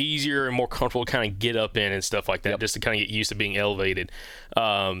that's easier and more comfortable to kind of get up in and stuff like that, just to kind of get used to being elevated.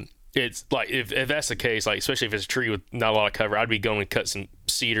 It's like, if that's the case, like especially if it's a tree with not a lot of cover, I'd be going to cut some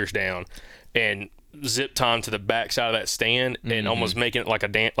cedars down and zip time to the back side of that stand and almost making it like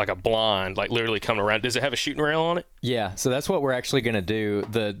a blind, like literally coming around. Does it have a shooting rail on it? Yeah, so that's what we're actually going to do.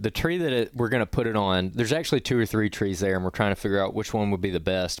 The tree that we're going to put it on, there's actually 2 or 3 trees there, and we're trying to figure out which one would be the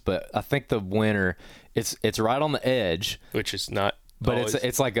best. But I think the winner, it's right on the edge, which is not. But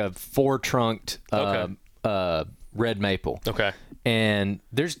it's like a 4-trunked red maple. Okay. And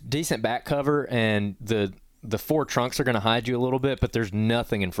there's decent back cover, and the 4 trunks are going to hide you a little bit, but there's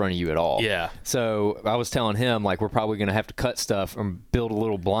nothing in front of you at all. Yeah. So I was telling him, like, we're probably going to have to cut stuff and build a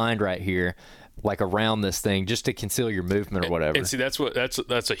little blind right here, like around this thing, just to conceal your movement or whatever. And see, that's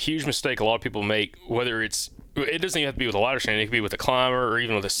a huge mistake a lot of people make. Whether it doesn't even have to be with a ladder stand. It could be with a climber or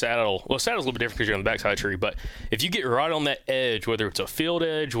even with a saddle. Well, a saddle's a little bit different because you're on the backside of the tree. But if you get right on that edge, whether it's a field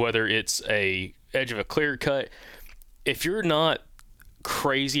edge, whether it's a edge of a clear cut, if you're not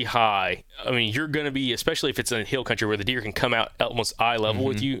crazy high, I mean, you're going to be, especially if it's in hill country where the deer can come out almost eye level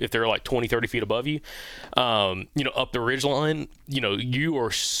with you, if they're like 20, 30 feet above you, up the ridge line, you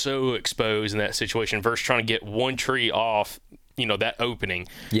are so exposed in that situation versus trying to get one tree off, that opening.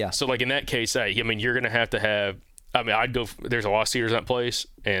 Yeah. So like in that case, you're going to have I mean, I'd go. There's a lot of cedars in that place,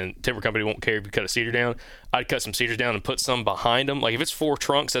 and timber company won't care if you cut a cedar down. I'd cut some cedars down and put some behind them. Like if it's 4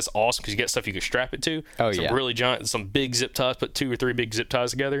 trunks, that's awesome because you get stuff you can strap it to. Oh, some yeah. really giant, some big zip ties. Put 2 or 3 big zip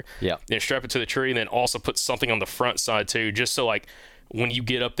ties together. Yeah. Then strap it to the tree, and then also put something on the front side too, just so like when you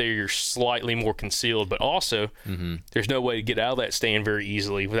get up there, you're slightly more concealed. But also, there's no way to get out of that stand very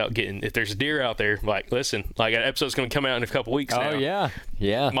easily without getting. If there's a deer out there, like listen, like an episode's going to come out in a couple weeks. Oh now.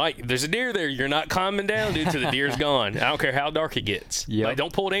 yeah. Mike, there's a deer there. You're not climbing down, dude, till the deer's gone. I don't care how dark it gets. Yep. Like,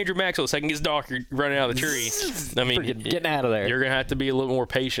 don't pull an Andrew Maxwell. The second it gets dark, you're running out of the tree. I mean, Getting out of there. You're gonna have to be a little more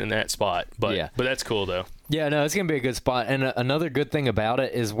patient in that spot. But Yeah. but that's cool though. Yeah, no, it's going to be a good spot. And another good thing about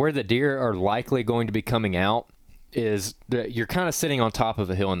it is where the deer are likely going to be coming out is that you're kind of sitting on top of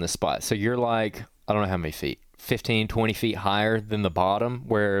a hill in this spot. So you're like, I don't know how many feet, 15, 20 feet higher than the bottom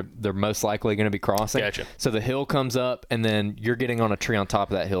where they're most likely going to be crossing. Gotcha. So the hill comes up and then you're getting on a tree on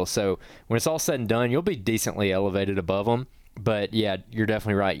top of that hill. So when it's all said and done, you'll be decently elevated above them. But yeah, you're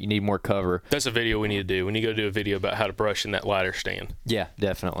definitely right. You need more cover. That's a video we need to do. We need to go do a video about how to brush in that ladder stand. Yeah,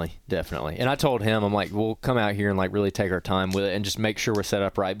 definitely. And I told him, I'm like, we'll come out here and like really take our time with it and just make sure we're set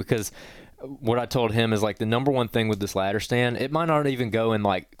up right, because what I told him is like the number one thing with this ladder stand, it might not even go in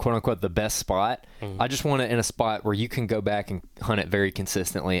like quote unquote the best spot. I just want it in a spot where you can go back and hunt it very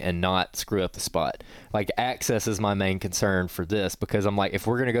consistently and not screw up the spot. Like access is my main concern for this, because I'm like, if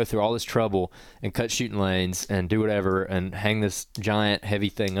we're going to go through all this trouble and cut shooting lanes and do whatever and hang this giant heavy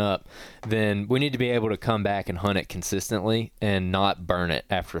thing up, then we need to be able to come back and hunt it consistently and not burn it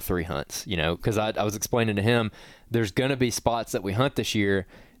after 3 hunts, you know, because I was explaining to him, there's going to be spots that we hunt this year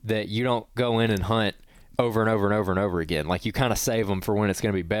that you don't go in and hunt over and over and over and over again. Like you kind of save them for when it's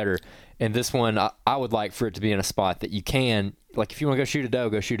going to be better. And this one, I would like for it to be in a spot that you can, like if you want to go shoot a doe,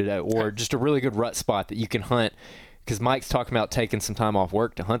 go shoot a doe, or just a really good rut spot that you can hunt. Because Mike's talking about taking some time off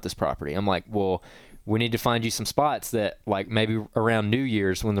work to hunt this property. I'm like, well, we need to find you some spots that like maybe around New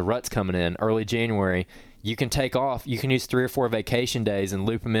Year's when the rut's coming in, early January, you can take off. You can use 3 or 4 vacation days and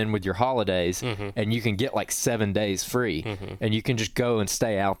loop them in with your holidays, and you can get like 7 days free, and you can just go and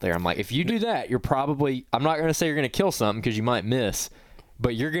stay out there. I'm like, if you do that, you're probably, I'm not going to say you're going to kill something because you might miss,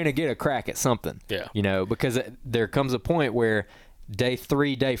 but you're going to get a crack at something. Yeah. You know, because there comes a point where day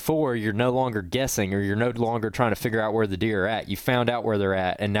 3, day 4, you're no longer guessing, or you're no longer trying to figure out where the deer are at. You found out where they're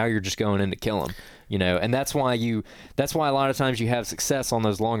at, and now you're just going in to kill them. You know, and that's why a lot of times you have success on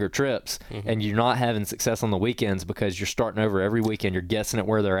those longer trips, and you're not having success on the weekends because you're starting over every weekend. You're guessing at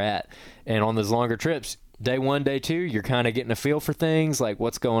where they're at, and on those longer trips, day 1, day 2, you're kind of getting a feel for things like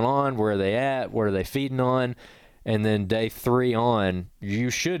what's going on, where are they at, what are they feeding on, and then day 3 on, you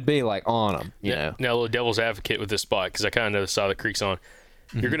should be like on them. You know. Now, a little devil's advocate with this spot, because I kind of know the side the creek's on.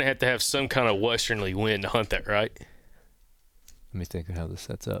 You're going to have some kind of westerly wind to hunt that, right? Let me think of how this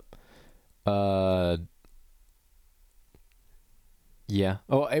sets up. Yeah.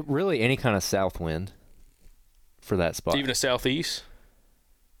 Oh, really any kind of south wind for that spot. Even a southeast?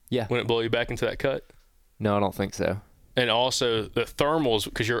 Yeah. Wouldn't it blow you back into that cut? No, I don't think so. And also the thermals,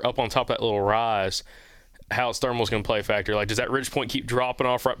 because you're up on top of that little rise, how its thermals going to play a factor. Like, does that ridge point keep dropping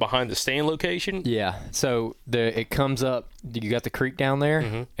off right behind the stand location? Yeah. So it comes up, you got the creek down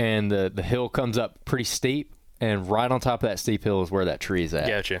there, and the hill comes up pretty steep, and right on top of that steep hill is where that tree is at.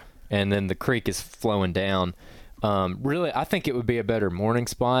 Gotcha. And then the creek is flowing down. Really, I think it would be a better morning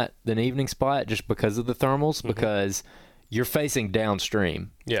spot than evening spot just because of the thermals, because you're facing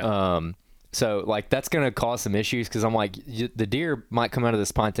downstream. Yeah. So, like, that's going to cause some issues because I'm like, the deer might come out of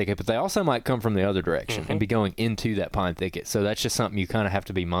this pine thicket, but they also might come from the other direction and be going into that pine thicket. So that's just something you kind of have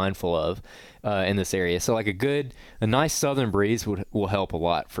to be mindful of in this area. So, like, a nice southern breeze will help a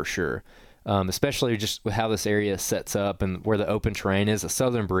lot for sure, especially just with how this area sets up and where the open terrain is. A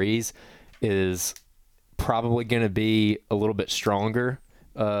southern breeze is probably going to be a little bit stronger,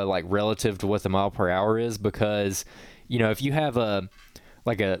 like relative to what the mile per hour is, because, you know, if you have a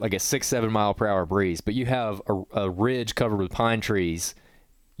 6-7 mile per hour breeze, but you have a ridge covered with pine trees,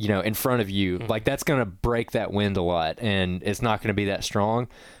 you know, in front of you, like that's going to break that wind a lot, and it's not going to be that strong.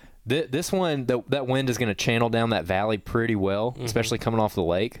 This one, that wind is going to channel down that valley pretty well, especially coming off the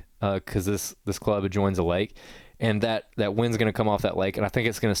lake, because this club adjoins a lake. And that wind's going to come off that lake, and I think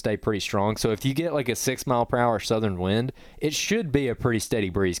it's going to stay pretty strong. So if you get like a 6 mile per hour southern wind, it should be a pretty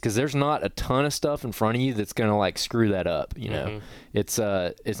steady breeze, because there's not a ton of stuff in front of you that's going to like screw that up. You know, it's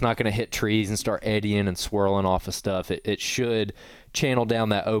not going to hit trees and start eddying and swirling off of stuff. It should channel down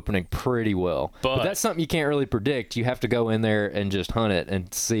that opening pretty well. But that's something you can't really predict. You have to go in there and just hunt it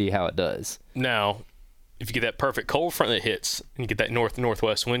and see how it does. Now, if you get that perfect cold front that hits and you get that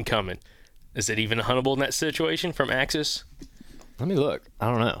northwest wind coming, is it even huntable in that situation from Axis? Let me look. I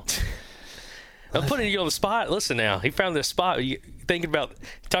don't know. I'm putting you on the spot. Listen now, he found this spot. You talking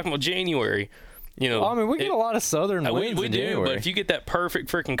about January. You know, I mean, we get a lot of southern winds we in do, January. but if you get that perfect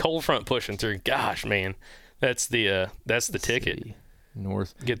freaking cold front pushing through, gosh, man, that's the ticket.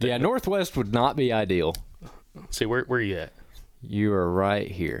 North. Get that. Yeah, northwest would not be ideal. See, where are you at? You are right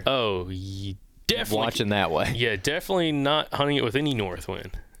here. Oh, you definitely Watching that way. Yeah, definitely not hunting it with any north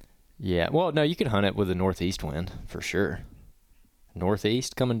wind. Yeah. Well, no, you could hunt it with a northeast wind for sure.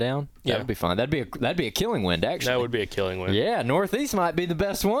 Northeast coming down. That would be fine. That'd be a killing wind, actually. That would be a killing wind. Yeah, northeast might be the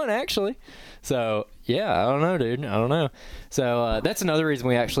best one, actually. So yeah, I don't know, dude. I don't know. So that's another reason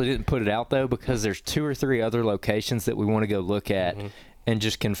we actually didn't put it out though, because there's 2 or 3 other locations that we want to go look at and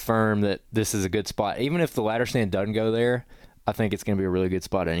just confirm that this is a good spot. Even if the ladder stand doesn't go there, I think it's going to be a really good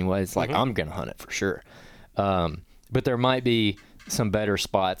spot anyway. It's like I'm going to hunt it for sure. But there might be some better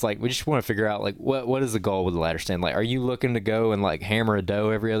spots. Like we just want to figure out like what is the goal with the ladder stand? Like, are you looking to go and like hammer a doe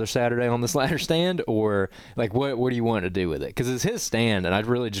every other Saturday on this ladder stand, or like what do you want to do with it? Because it's his stand, and I'd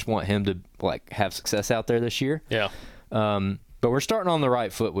really just want him to like have success out there this year. Yeah. But we're starting on the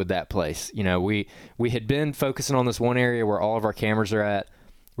right foot with that place. You know, we had been focusing on this one area where all of our cameras are at.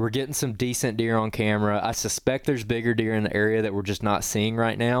 We're getting some decent deer on camera. I suspect there's bigger deer in the area that we're just not seeing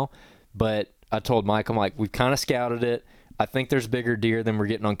right now. But I told Mike, I'm like, we've kind of scouted it. I think there's bigger deer than we're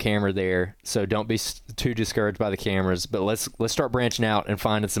getting on camera there, so don't be too discouraged by the cameras. But let's start branching out and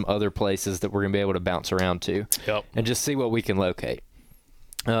finding some other places that we're gonna be able to bounce around to, and just see what we can locate.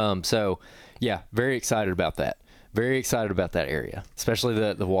 So yeah, very excited about that. Very excited about that area, especially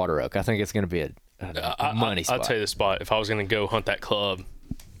the water oak. I think it's gonna be a money spot. I'll tell you the spot. If I was gonna go hunt that club,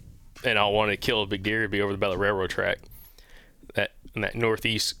 and I wanted to kill a big deer, it'd be over by the railroad track, in that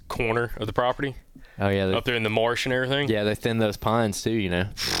northeast corner of the property. Oh yeah, up there in the marsh and everything. Yeah, they thin those pines too, you know.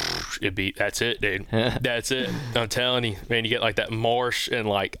 That's it, dude. That's it. I'm telling you, man. You get like that marsh and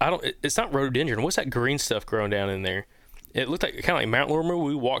like it's not rhododendron. What's that green stuff growing down in there? It looked like kind of like Mount Laurel. Remember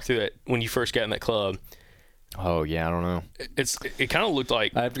we walked through that when you first got in that club. Oh yeah, I don't know. It kind of looked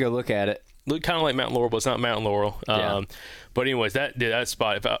like, I have to go look at it. Looked kind of like Mount Laurel, but it's not Mount Laurel. Yeah. But anyways, that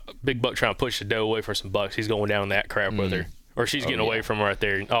spot. If a big buck trying to push the doe away for some bucks, he's going down that crap with her. Or she's getting away from right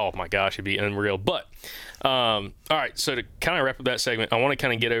there. Oh, my gosh, it'd be unreal. But, all right, so to kind of wrap up that segment, I want to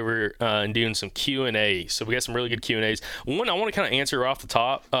kind of get over and doing some Q&A. So we got some really good Q&As. One, I want to kind of answer off the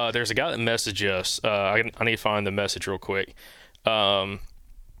top. There's a guy that messaged us. I need to find the message real quick. And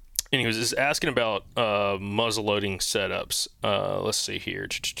he was just asking about muzzleloading setups. Let's see here.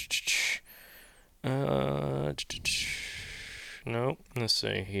 Nope. Let's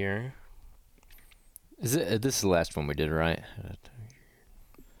see here. This is the last one we did, right?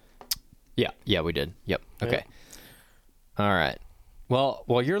 Yeah, we did. Yep. Okay. Yep. All right. Well,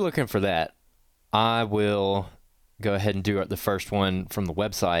 while you're looking for that, I will go ahead and do the first one from the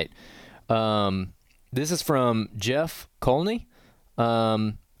website. This is from Jeff Colney,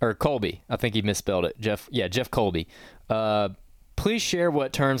 or Colby. I think he misspelled it. Jeff Colby. Please share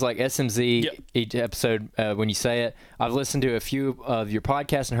what terms like SMZ each episode when you say it. I've listened to a few of your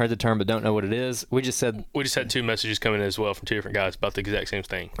podcasts and heard the term, but don't know what it is. We just had 2 messages coming in as well from 2 different guys about the exact same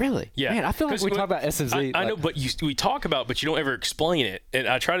thing. Really? Yeah. Man, I feel like we talk about SMZ. I know, but we talk about, but you don't ever explain it. And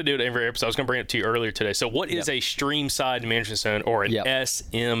I try to do it every episode. I was going to bring it to you earlier today. So what is a stream side management zone or an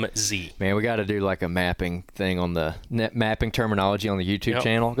SMZ? Man, we got to do like a mapping thing on the mapping terminology on the YouTube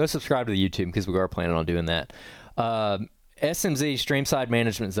channel. Go subscribe to the YouTube because we are planning on doing that. SMZ, Stream Side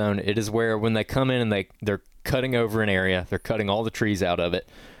Management Zone, it is where when they come in and they're cutting over an area, they're cutting all the trees out of it,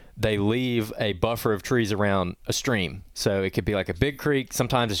 they leave a buffer of trees around a stream. So it could be like a big creek.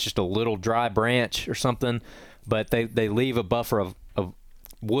 Sometimes it's just a little dry branch or something, but they leave a buffer of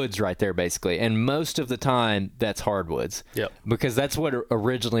woods right there basically. And most of the time that's hardwoods. Yep. Because that's what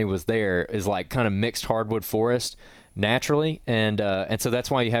originally was there, is like kind of mixed hardwood forest naturally. And so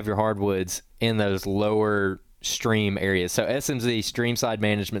that's why you have your hardwoods in those lower stream areas. So SMZ, Stream Side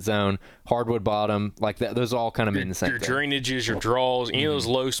Management Zone, hardwood bottom, like that, those all kind of mean the same thing. Your drainages, your draws, any of those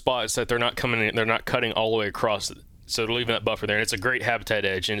low spots that they're not coming in, they're not cutting all the way across. So they're leaving that buffer there, and it's a great habitat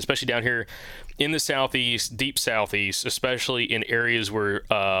edge, and especially down here in the southeast, deep southeast, especially in areas where,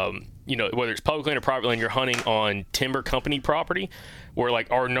 whether it's public land or private land, you're hunting on timber company property, where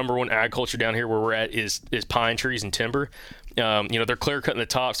like our number one agriculture down here where we're at is pine trees and timber. They're clear cutting the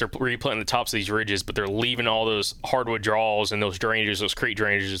tops, they're replanting the tops of these ridges, but they're leaving all those hardwood draws and those drainages, those creek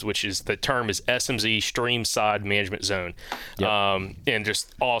drainages, which is the term is SMZ, Stream Side Management Zone. Yep. And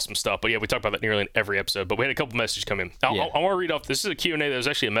just awesome stuff. But yeah, we talk about that nearly in every episode. But we had a couple messages come in. I want to read off. This is a Q&A that was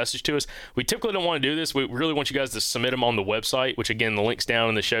actually a message to us. We typically don't want to do this. We really want you guys to submit them on the website, which again, the link's down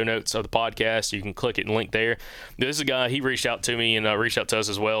in the show notes of the podcast. You can click it and link there. This is a guy, he reached out to me and reached out to us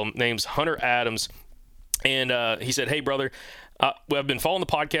as well. Name's Hunter Adams. And he said, "Hey, brother, I've been following the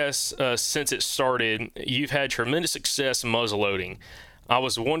podcast since it started. You've had tremendous success muzzleloading. I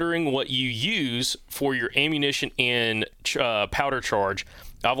was wondering what you use for your ammunition and powder charge.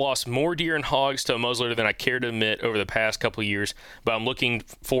 I've lost more deer and hogs to a muzzleloader than I care to admit over the past couple of years, but I'm looking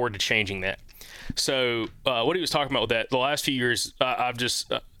forward to changing that." So what he was talking about with that, the last few years,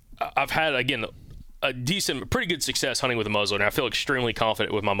 I've had, again, a pretty good success hunting with a muzzleloader. I feel extremely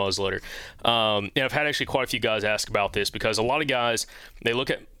confident with my muzzleloader. And I've had actually quite a few guys ask about this because a lot of guys, they look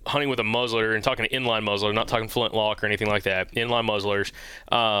at hunting with a muzzleloader and talking to inline muzzleloader, not talking flintlock or anything like that, inline muzzleloaders.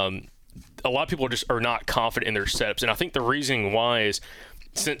 A lot of people are not confident in their setups. And I think the reason why is,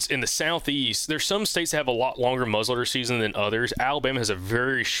 since in the Southeast, there's some states that have a lot longer muzzleloader season than others. Alabama has a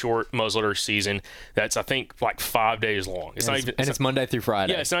very short muzzleloader season that's, I think, like 5 days long. It's Monday through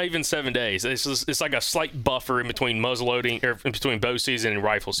Friday. Yeah, it's not even 7 days. It's like a slight buffer in between muzzleloading, or in between bow season and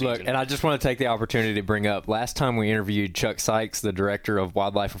rifle season. Look, and I just want to take the opportunity to bring up, last time we interviewed Chuck Sykes, the director of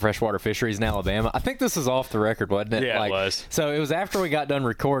wildlife and freshwater fisheries in Alabama. I think this was off the record, wasn't it? Yeah, it was. So it was after we got done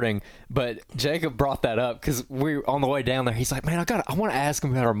recording, but Jacob brought that up because we were on the way down there. He's like, "Man, I want to ask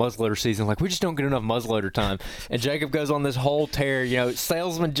him about our muzzleloader season. Like, we just don't get enough muzzleloader time." And Jacob goes on this whole tear,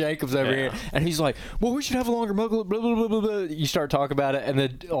 salesman Jacob's over here, and he's like, "Well, we should have a longer muzzleloader, blah, blah, blah, blah, blah." You start talking about it, and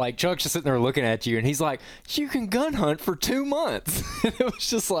then, like, Chuck's just sitting there looking at you, and he's like, "You can gun hunt for 2 months." And it was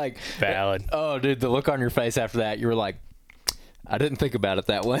just like, valid. Oh, dude, the look on your face after that, you were like, I didn't think about it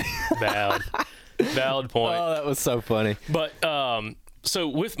that way. Valid point. Oh, that was so funny. But so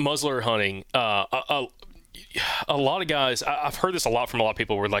with muzzleloader hunting, a lot of guys, I've heard this a lot from a lot of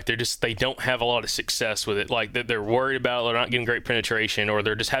people, where like they don't have a lot of success with it. Like they're worried about it, they're not getting great penetration, or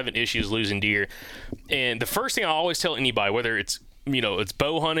they're just having issues losing deer. And the first thing I always tell anybody, whether it's it's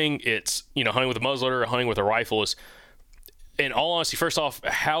bow hunting, it's hunting with a muzzleloader or hunting with a rifle, is, in all honesty, first off,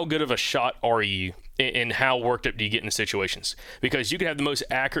 how good of a shot are you, and how worked up do you get in situations? Because you could have the most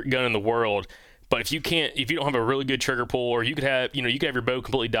accurate gun in the world, but if you don't have a really good trigger pull, or you could have your bow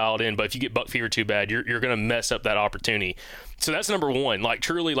completely dialed in, but if you get buck fever too bad, you're going to mess up that opportunity. So that's number one. Like,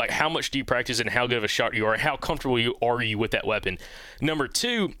 truly, like, how much do you practice and how good of a shot you are, and how comfortable are you with that weapon? Number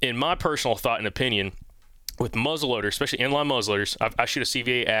two, in my personal thought and opinion, with muzzleloaders, especially inline muzzleloaders, I shoot a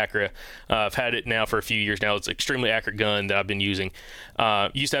CVA Acra. I've had it now for a few years now. It's an extremely accurate gun that I've been using.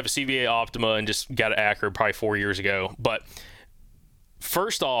 Used to have a CVA Optima and just got an Acra probably 4 years ago. But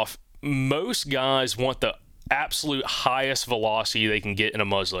first off, most guys want the absolute highest velocity they can get in a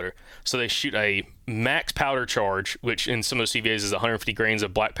muzzleloader. So they shoot a max powder charge, which in some of those CVAs is 150 grains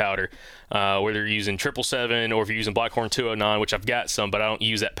of black powder, whether you're using 777 or if you're using Blackhorn 209, which I've got some, but I don't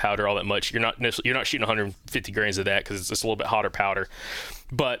use that powder all that much. You're not shooting 150 grains of that because it's a little bit hotter powder.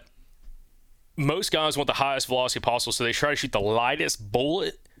 But most guys want the highest velocity possible, so they try to shoot the lightest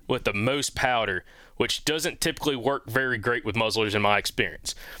bullet with the most powder, which doesn't typically work very great with muzzleloaders in my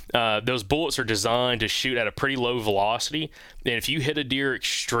experience. Those bullets are designed to shoot at a pretty low velocity, and if you hit a deer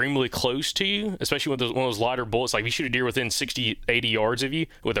extremely close to you, especially with one of those lighter bullets, like if you shoot a deer within 60, 80 yards of you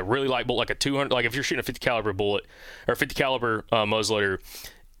with a really light bullet, like a 200, like if you're shooting a 50 caliber bullet or 50 caliber muzzleloader,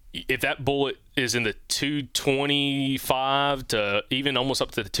 if that bullet is in the 225 to even almost up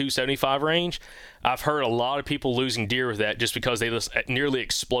to the 275 range, I've heard a lot of people losing deer with that just because they just nearly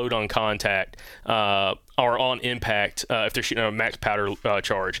explode on contact or on impact if they're shooting a max powder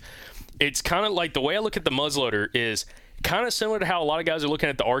charge. It's kind of like, the way I look at the muzzleloader is kind of similar to how a lot of guys are looking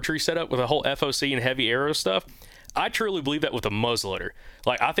at the archery setup with the whole FOC and heavy arrow stuff. I truly believe that with a muzzleloader.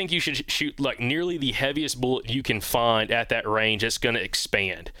 Like, I think you should shoot like nearly the heaviest bullet you can find at that range that's going to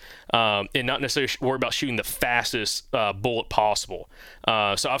expand, and not necessarily worry about shooting the fastest bullet possible.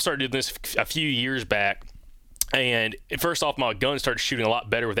 So I've started doing this a few years back. And first off, my gun started shooting a lot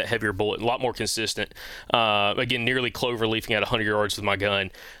better with that heavier bullet, a lot more consistent. Again, nearly clover leafing at 100 yards with my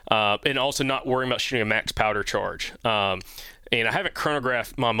gun, and also not worrying about shooting a max powder charge. And I haven't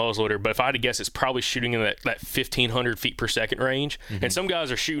chronographed my muzzleloader, but if I had to guess, it's probably shooting in that 1,500 feet per second range. And some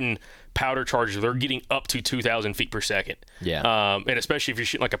guys are shooting powder charges, they're getting up to 2,000 feet per second. Yeah. And especially if you're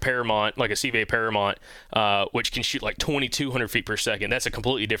shooting like a Paramount, like a CVA Paramount, which can shoot like 2,200 feet per second. That's a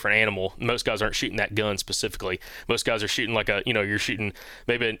completely different animal. Most guys aren't shooting that gun specifically. Most guys are shooting like you're shooting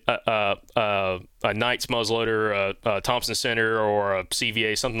maybe a Knight's muzzleloader, a Thompson Center, or a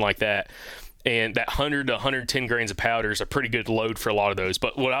CVA, something like that. And that 100 to 110 grains of powder is a pretty good load for a lot of those.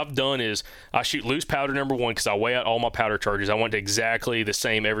 But what I've done is I shoot loose powder, number one, because I weigh out all my powder charges. I want it exactly the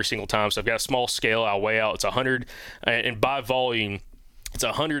same every single time. So I've got a small scale. I weigh out. It's 100, and by volume, it's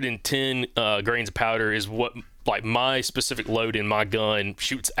 110 grains of powder is what, like, my specific load in my gun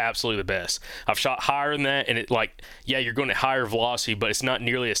shoots absolutely the best. I've shot higher than that, and it, like, yeah, you're going at higher velocity, but it's not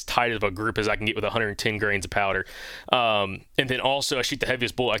nearly as tight of a grip as I can get with 110 grains of powder. And then also I shoot the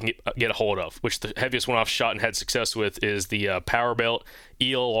heaviest bullet I can get a hold of, which the heaviest one I've shot and had success with is the Power Belt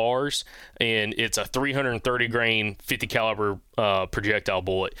ELRs, and it's a 330 grain 50 caliber projectile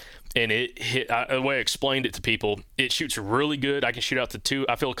bullet. And it hit, the way I explained it to people, it shoots really good. I can shoot out to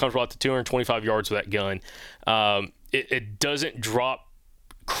I feel comfortable out to 225 yards with that gun. It doesn't drop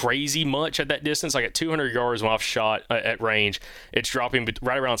crazy much at that distance. Like at 200 yards when I've shot at range, it's dropping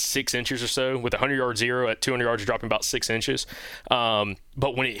right around 6 inches or so. With a 100-yard zero at 200 yards, it's dropping about 6 inches.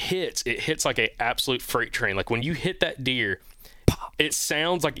 But when it hits like a absolute freight train. Like when you hit that deer, it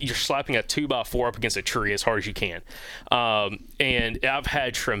sounds like you're slapping a 2x4 up against a tree as hard as you can. And I've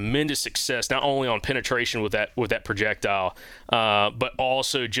had tremendous success, not only on penetration with that projectile, but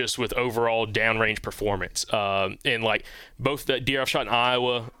also just with overall downrange performance. And like both the deer I've shot in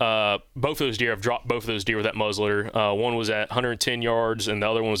Iowa, both of those deer, I've dropped both of those deer with that muzzleloader. One was at 110 yards and the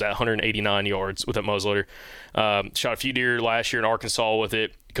other one was at 189 yards with that muzzleloader. Shot a few deer last year in Arkansas with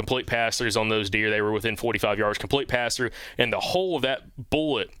it. Complete pass-throughs on those deer. They were within 45 yards, complete pass-through. And the whole of that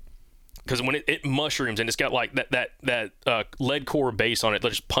bullet, because when it mushrooms and it's got like that lead core base on it that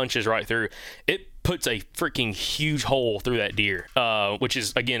just punches right through, it puts a freaking huge hole through that deer, which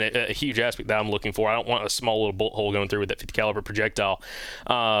is, again, a huge aspect that I'm looking for. I don't want a small little bullet hole going through with that 50 caliber projectile.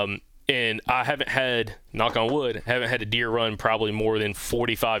 And I haven't had, knock on wood, haven't had a deer run probably more than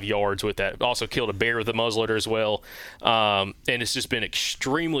 45 yards with that. Also killed a bear with the muzzleloader as well. And it's just been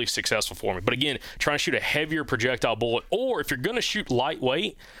extremely successful for me. But again, trying to shoot a heavier projectile bullet, or if you're going to shoot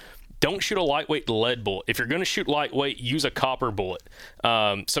lightweight, don't shoot a lightweight lead bullet. If you're going to shoot lightweight, use a copper bullet.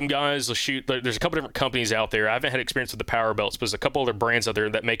 Some guys will shoot, there's a couple different companies out there. I haven't had experience with the Power Belts, but there's a couple other brands out there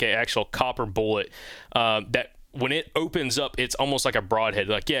that make an actual copper bullet that when it opens up, it's almost like a broadhead.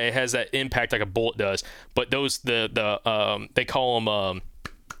 Like, yeah, it has that impact like a bullet does. But those, they call them,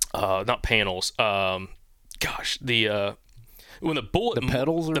 not panels. When the bullet, the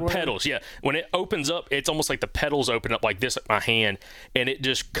pedals, or the pedals, yeah. When it opens up, it's almost like the pedals open up like this at my hand, and it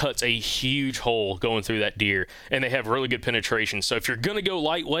just cuts a huge hole going through that deer. And they have really good penetration. So if you're gonna go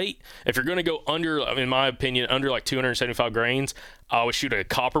lightweight, if you're gonna go under, in my opinion, under like 275 grains, I would shoot a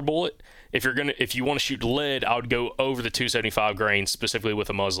copper bullet. If you want to shoot lead, I would go over the 275 grains, specifically with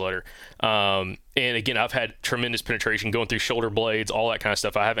a muzzleloader. And again, I've had tremendous penetration going through shoulder blades, all that kind of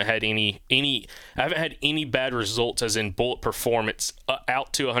stuff. I haven't had any bad results, as in bullet performance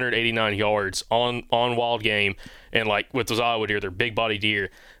out to 189 yards on wild game, and like with those Iowa deer, they're big body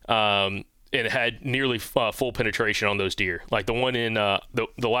deer. And it had nearly full penetration on those deer. Like the one in the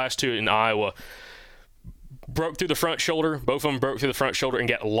last two in Iowa broke through the front shoulder. Both of them broke through the front shoulder and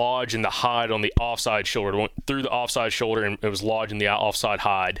got lodged in the hide on the offside shoulder. Went through the offside shoulder and it was lodged in the offside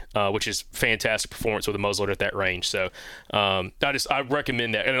hide, which is fantastic performance with a muzzleloader at that range. So I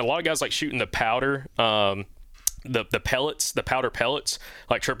recommend that. And a lot of guys like shooting the powder, the pellets, the powder pellets,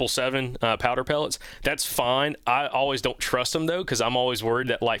 like 777 powder pellets. That's fine. I always don't trust them though, because I'm always worried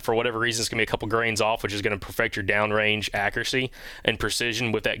that, like, for whatever reason, it's gonna be a couple grains off, which is gonna perfect your downrange accuracy and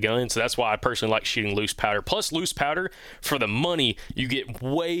precision with that gun. So that's why I personally like shooting loose powder. Plus, loose powder, for the money, you get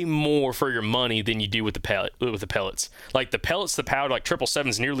way more for your money than you do with the pellets. Like the pellets, the powder, like 777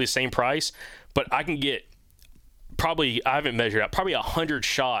 is nearly the same price, but I can get probably, I haven't measured out, probably 100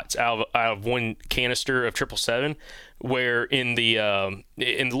 shots out of one canister of 777, where in the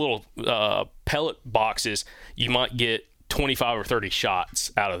little pellet boxes you might get 25 or 30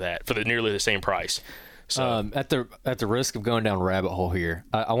 shots out of that for nearly the same price. So at the risk of going down a rabbit hole here,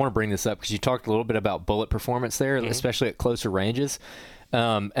 I want to bring this up because you talked a little bit about bullet performance there, especially at closer ranges.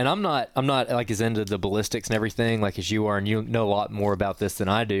 And I'm not like as into the ballistics and everything like as you are, and you know a lot more about this than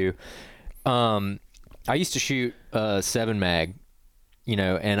I do. I used to shoot 7 mag,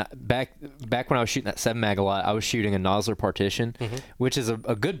 and back when I was shooting that 7 mag a lot, I was shooting a Nosler Partition, which is a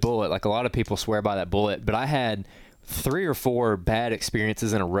good bullet. Like, a lot of people swear by that bullet, but I had 3 or 4 bad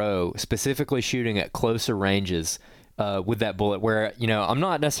experiences in a row, specifically shooting at closer ranges with that bullet, where, you know, I'm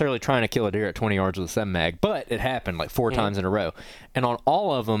not necessarily trying to kill a deer at 20 yards with a 7 mag, but it happened like 4 times in a row. And on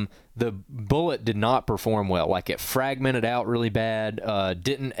all of them, the bullet did not perform well. Like, it fragmented out really bad,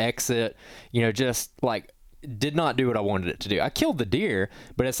 didn't exit, you know, just like did not do what I wanted it to do. I killed the deer,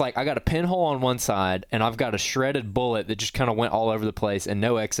 but it's like I got a pinhole on one side and I've got a shredded bullet that just kind of went all over the place and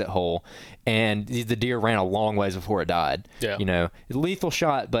no exit hole. And the deer ran a long ways before it died. Yeah. You know, lethal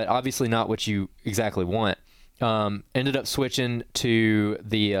shot, but obviously not what you exactly want. Ended up switching to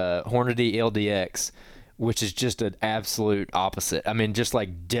the Hornady LDX, which is just an absolute opposite. I mean, just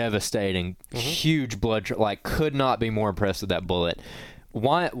like devastating, huge blood. Like, could not be more impressed with that bullet.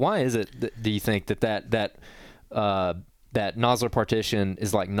 Why is it? Do you think that Nozzler partition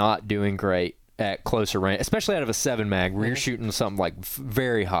is like not doing great at closer range, especially out of a 7 mag, where you're shooting something like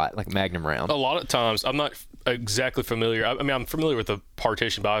very hot, like Magnum round? A lot of times, I'm not exactly familiar. I mean, I'm familiar with the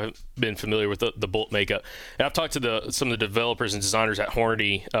partition, but I haven't been familiar with the bullet makeup. And I've talked to some of the developers and designers at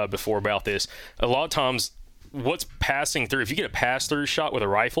Hornady before about this. A lot of times, what's passing through, if you get a pass-through shot with a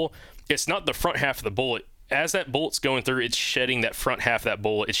rifle, it's not the front half of the bullet. As that bullet's going through, it's shedding that front half of that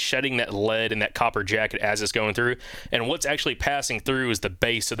bullet. It's shedding that lead and that copper jacket as it's going through. And what's actually passing through is the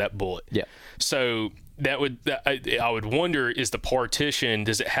base of that bullet. Yeah. So I would wonder, is the partition,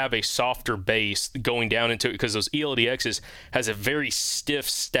 does it have a softer base going down into it? Because those ELDXs has a very stiff,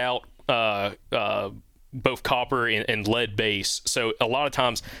 stout, both copper and lead base. So a lot of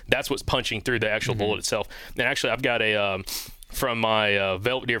times that's what's punching through the actual bullet itself. And actually, I've got a... from my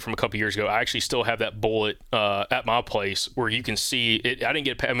velvet deer from a couple years ago, I actually still have that bullet at my place where you can see it. I didn't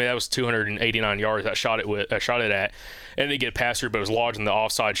get. I mean, that was 289 yards. I shot it at, and didn't get a pass through, but it was lodged in the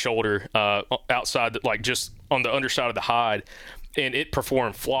offside shoulder, outside, like just on the underside of the hide, and it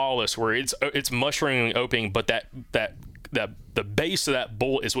performed flawless. Where it's mushrooming opening, but the base of that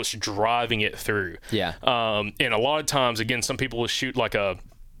bullet is what's driving it through. Yeah. And a lot of times, again, some people will shoot like a.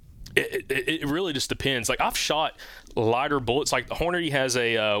 It really just depends. Like, I've shot lighter bullets. Like, the Hornady has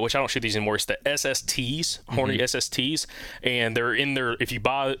a which I don't shoot these anymore. It's the SSTs, Hornady SSTs, and they're in their. If you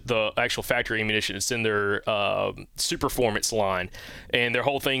buy the actual factory ammunition, it's in their Superformance line, and their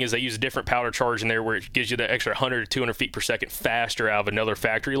whole thing is they use a different powder charge in there where it gives you the extra 100 to 200 feet per second faster out of another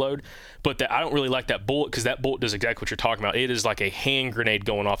factory load. But I don't really like that bullet, because that bullet does exactly what you're talking about. It is like a hand grenade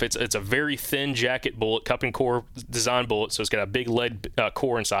going off. It's a very thin jacket bullet, cup and core design bullet, so it's got a big lead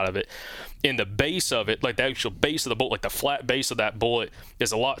core inside of it. In the base of it, like the actual base of the bullet, like the flat base of that bullet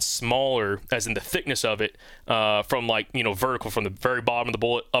is a lot smaller, as in the thickness of it, from like, you know, vertical from the very bottom of the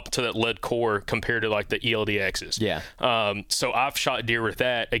bullet up to that lead core compared to like the ELDXs. Yeah. So I've shot deer with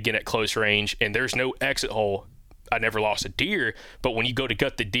that, again, at close range, and there's no exit hole. I never lost a deer, but when you go to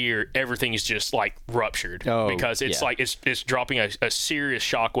gut the deer, everything is just like ruptured, because it's like it's dropping a serious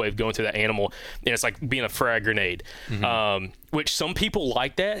shockwave going through that animal, and it's like being a frag grenade. Which some people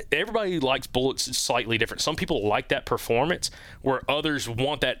like that. Everybody likes bullets slightly different. Some people like that performance, where others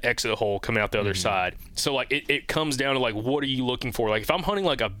want that exit hole coming out the other side. So like it comes down to like, what are you looking for? Like, if I'm hunting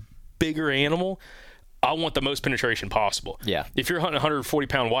like a bigger animal, I want the most penetration possible. Yeah. If you're hunting a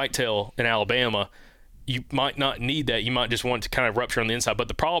 140-pound whitetail in Alabama, you might not need that. You might just want it to kind of rupture on the inside. But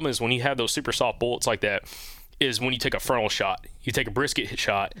the problem is, when you have those super soft bullets like that, is when you take a frontal shot, you take a brisket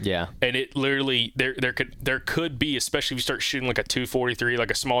shot, and it literally there could be, especially if you start shooting like a 243, like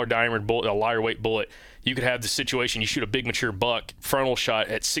a smaller diameter bullet, a lighter weight bullet, you could have the situation, you shoot a big mature buck frontal shot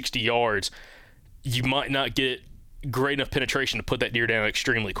at 60 yards, you might not get great enough penetration to put that deer down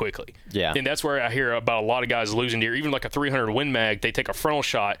extremely quickly. Yeah. And that's where I hear about a lot of guys losing deer. Even like a 300 Win Mag, they take a frontal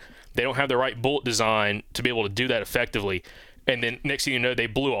shot, they don't have the right bullet design to be able to do that effectively, and then next thing you know, they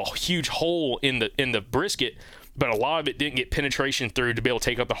blew a huge hole in the brisket, but a lot of it didn't get penetration through to be able to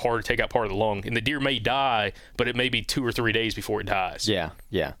take out the heart, take out part of the lung, and the deer may die, but it may be 2 or 3 days before it dies. Yeah.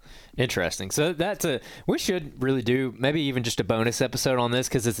 Interesting. So we should really do maybe even just a bonus episode on this,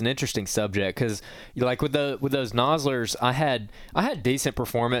 because it's an interesting subject. Because like with those Nozzlers, I had decent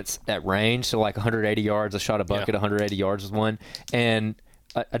performance at range, so like 180 yards. I shot a buck at 180 yards with one, and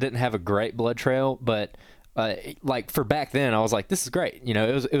I didn't have a great blood trail, but like for back then, I was like, this is great. You know,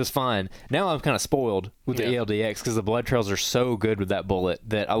 it was fine. Now I'm kind of spoiled with the ELDX, because the blood trails are so good with that bullet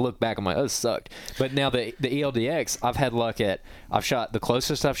that I look back, I'm like, oh, this sucked. But now the ELDX, I've had luck I've shot, the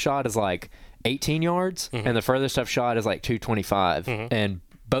closest I've shot is like 18 yards, and the furthest I've shot is like 225, and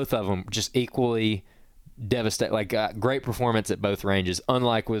both of them just equally devastate, like great performance at both ranges.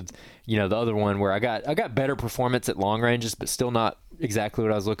 Unlike with the other one where I got better performance at long ranges, but still not exactly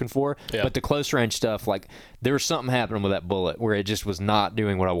what I was looking for. Yeah. But the close range stuff, like there was something happening with that bullet where it just was not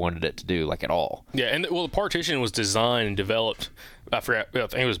doing what I wanted it to do, like at all. Yeah, and the partition was designed and developed. I forgot. I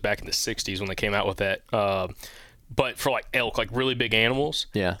think it was back in the '60s when they came out with that. But for like elk, like really big animals.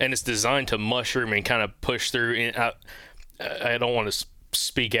 Yeah. And it's designed to mushroom and kind of push through. And I don't want to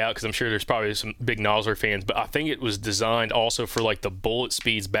speak out because I'm sure there's probably some big Nosler fans, but I think it was designed also for like the bullet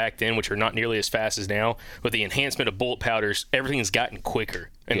speeds back then, which are not nearly as fast as now. With the enhancement of bullet powders, everything's gotten quicker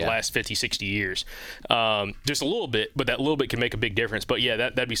in the last 50, 60 years. Just a little bit, but that little bit can make a big difference. But yeah,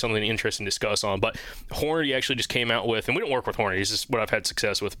 that'd be something interesting to discuss on. But Hornady actually just came out with, and we don't work with Hornady, this is what I've had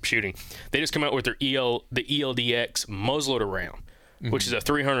success with shooting. They just come out with their the ELDX muzzleloader round, which is a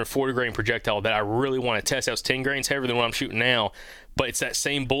 340 grain projectile that I really want to test out. It's 10 grains heavier than what I'm shooting now, but it's that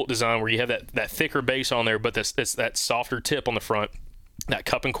same bolt design where you have that thicker base on there, but that's that softer tip on the front, that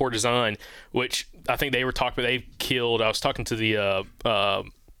cup and core design, which I think they were talking about. They've killed. I was talking to the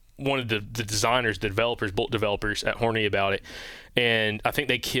one of the designers, the developers, bolt developers at Hornady about it, and I think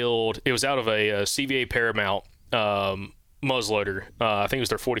they killed. It was out of a CVA Paramount muzzleloader. I think it was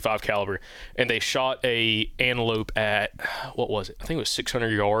their 45 caliber, and they shot a antelope at, what was it? I think it was 600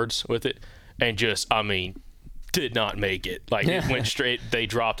 yards with it, and just, I mean, did not make it. Like, it went straight, they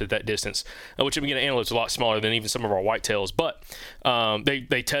dropped at that distance, which, again, antelope's a lot smaller than even some of our whitetails, but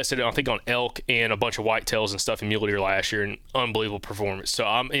they tested it, I think, on elk and a bunch of whitetails and stuff in mule deer last year, and unbelievable performance. So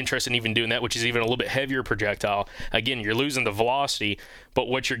I'm interested in even doing that, which is even a little bit heavier projectile. Again, you're losing the velocity, but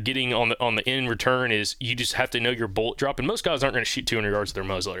what you're getting on the end return is you just have to know your bolt drop, and most guys aren't going to shoot 200 yards with their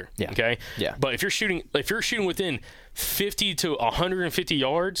muzzleloader. Yeah. Okay. Yeah. But if you're shooting within 50 to 150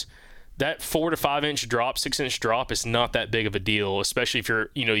 yards, that 4 to 5 inch drop, 6 inch drop is not that big of a deal, especially if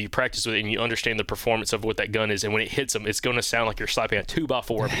you practice with it and you understand the performance of what that gun is. And when it hits them, it's going to sound like you're slapping a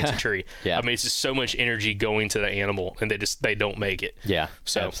 2x4 up against a tree. Yeah. I mean, it's just so much energy going to the animal, and they don't make it. Yeah,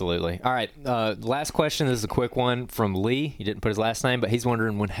 so absolutely. All right, last question. This is a quick one from Lee. He didn't put his last name, but he's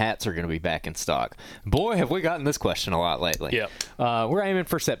wondering when hats are going to be back in stock. Boy, have we gotten this question a lot lately. Yeah. We're aiming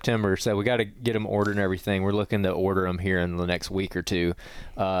for September, so we got to get them ordered and everything. We're looking to order them here in the next week or two.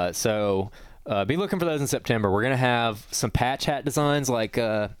 Be looking for those in September. We're going to have some patch hat designs like,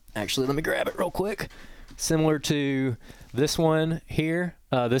 actually, let me grab it real quick. Similar to this one here.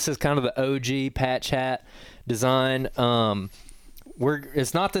 This is kind of the OG patch hat design.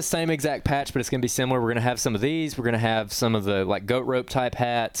 It's not the same exact patch, but it's going to be similar. We're going to have some of these. We're going to have some of the like goat rope type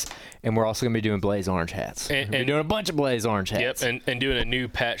hats, and we're also going to be doing blaze orange hats. And doing a bunch of blaze orange hats. Yep, and doing a new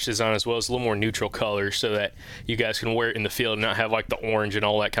patch design as well. It's a little more neutral colors so that you guys can wear it in the field and not have like the orange and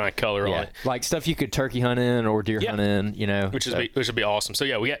all that kind of color on it. Like stuff you could turkey hunt in or deer hunt in, which would be awesome. So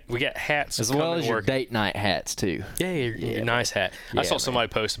yeah, we got hats as well as your date night hats too. Yeah, your nice hat. I saw somebody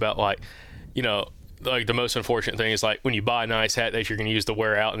post about like the most unfortunate thing is like when you buy a nice hat that you're going to use to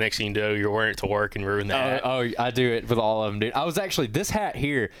wear out, and next thing you know, you're wearing it to work and ruin the hat. Oh, I do it with all of them, dude. I was actually, this hat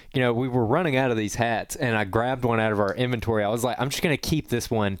here, we were running out of these hats, and I grabbed one out of our inventory. I was like, I'm just going to keep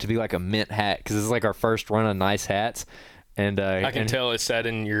this one to be like a mint hat because this is like our first run of nice hats. And I can tell it sat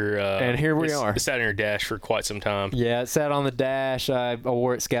in your and here we are. It sat in your dash for quite some time. Yeah, it sat on the dash. I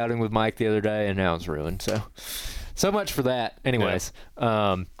wore it scouting with Mike the other day, and now it's ruined. So much for that. Anyways,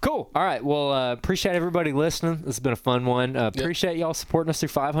 cool. All right. Well, appreciate everybody listening. This has been a fun one. Appreciate y'all supporting us through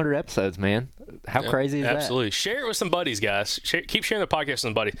 500 episodes, man. How crazy is that? Absolutely. Share it with some buddies, guys. Keep sharing the podcast with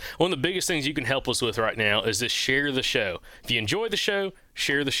some buddies. One of the biggest things you can help us with right now is just share the show. If you enjoy the show,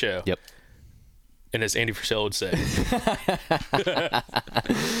 share the show. Yep. And as Andy Purcell would say,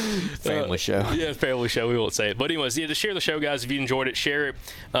 family show. Yeah, family show. We won't say it. But anyways, just share the show, guys. If you enjoyed it, share it.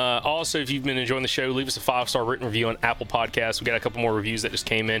 Also, if you've been enjoying the show, leave us a 5-star written review on Apple Podcasts. We got a couple more reviews that just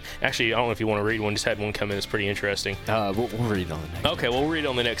came in. Actually, I don't know if you want to read one. Just had one come in. It's pretty interesting. We'll read it on the next. Okay, we'll read it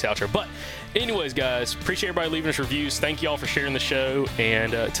on the next outro. But anyways, guys, appreciate everybody leaving us reviews. Thank you all for sharing the show.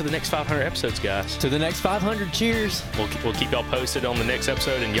 And to the next 500 episodes, guys. To the next 500. Cheers. We'll keep y'all posted on the next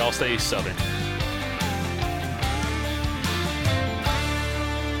episode, and y'all stay Southern.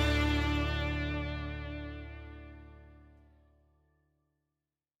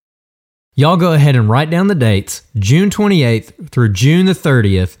 Y'all go ahead and write down the dates, June 28th through June the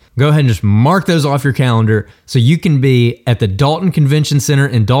 30th. Go ahead and just mark those off your calendar so you can be at the Dalton Convention Center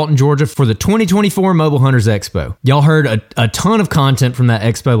in Dalton, Georgia for the 2024 Mobile Hunters Expo. Y'all heard a ton of content from that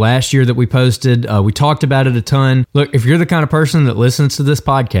expo last year that we posted. We talked about it a ton. Look, if you're the kind of person that listens to this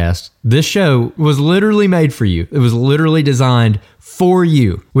podcast, this show was literally made for you. It was literally designed for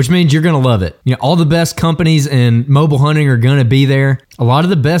you, which means you're going to love it. You know, all the best companies in mobile hunting are going to be there. A lot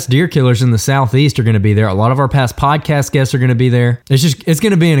of the best deer killers in the Southeast are going to be there. A lot of our past podcast guests are going to be there. It's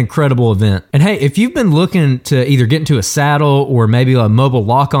going to be an incredible event. And hey, if you've been looking to either get into a saddle or maybe a mobile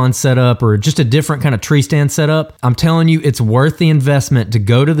lock-on setup or just a different kind of tree stand setup, I'm telling you, it's worth the investment to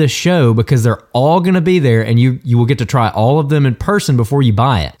go to this show because they're all going to be there and you will get to try all of them in person before you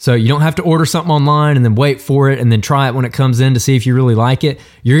buy it. So you don't have to order something online and then wait for it and then try it when it comes in to see if you really like it.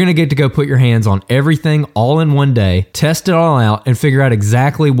 You're going to get to go put your hands on everything all in one day, test it all out, and figure out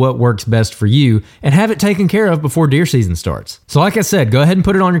exactly what works best for you and have it taken care of before deer season starts. So like I said, go ahead and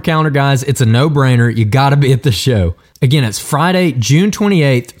put it on your calendar, guys. It's a no-brainer. You got to be at the show. Again, it's Friday, June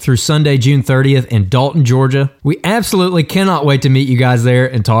 28th through Sunday, June 30th in Dalton, Georgia. We absolutely cannot wait to meet you guys there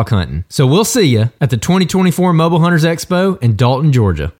and talk hunting. So we'll see you at the 2024 Mobile Hunters Expo in Dalton, Georgia.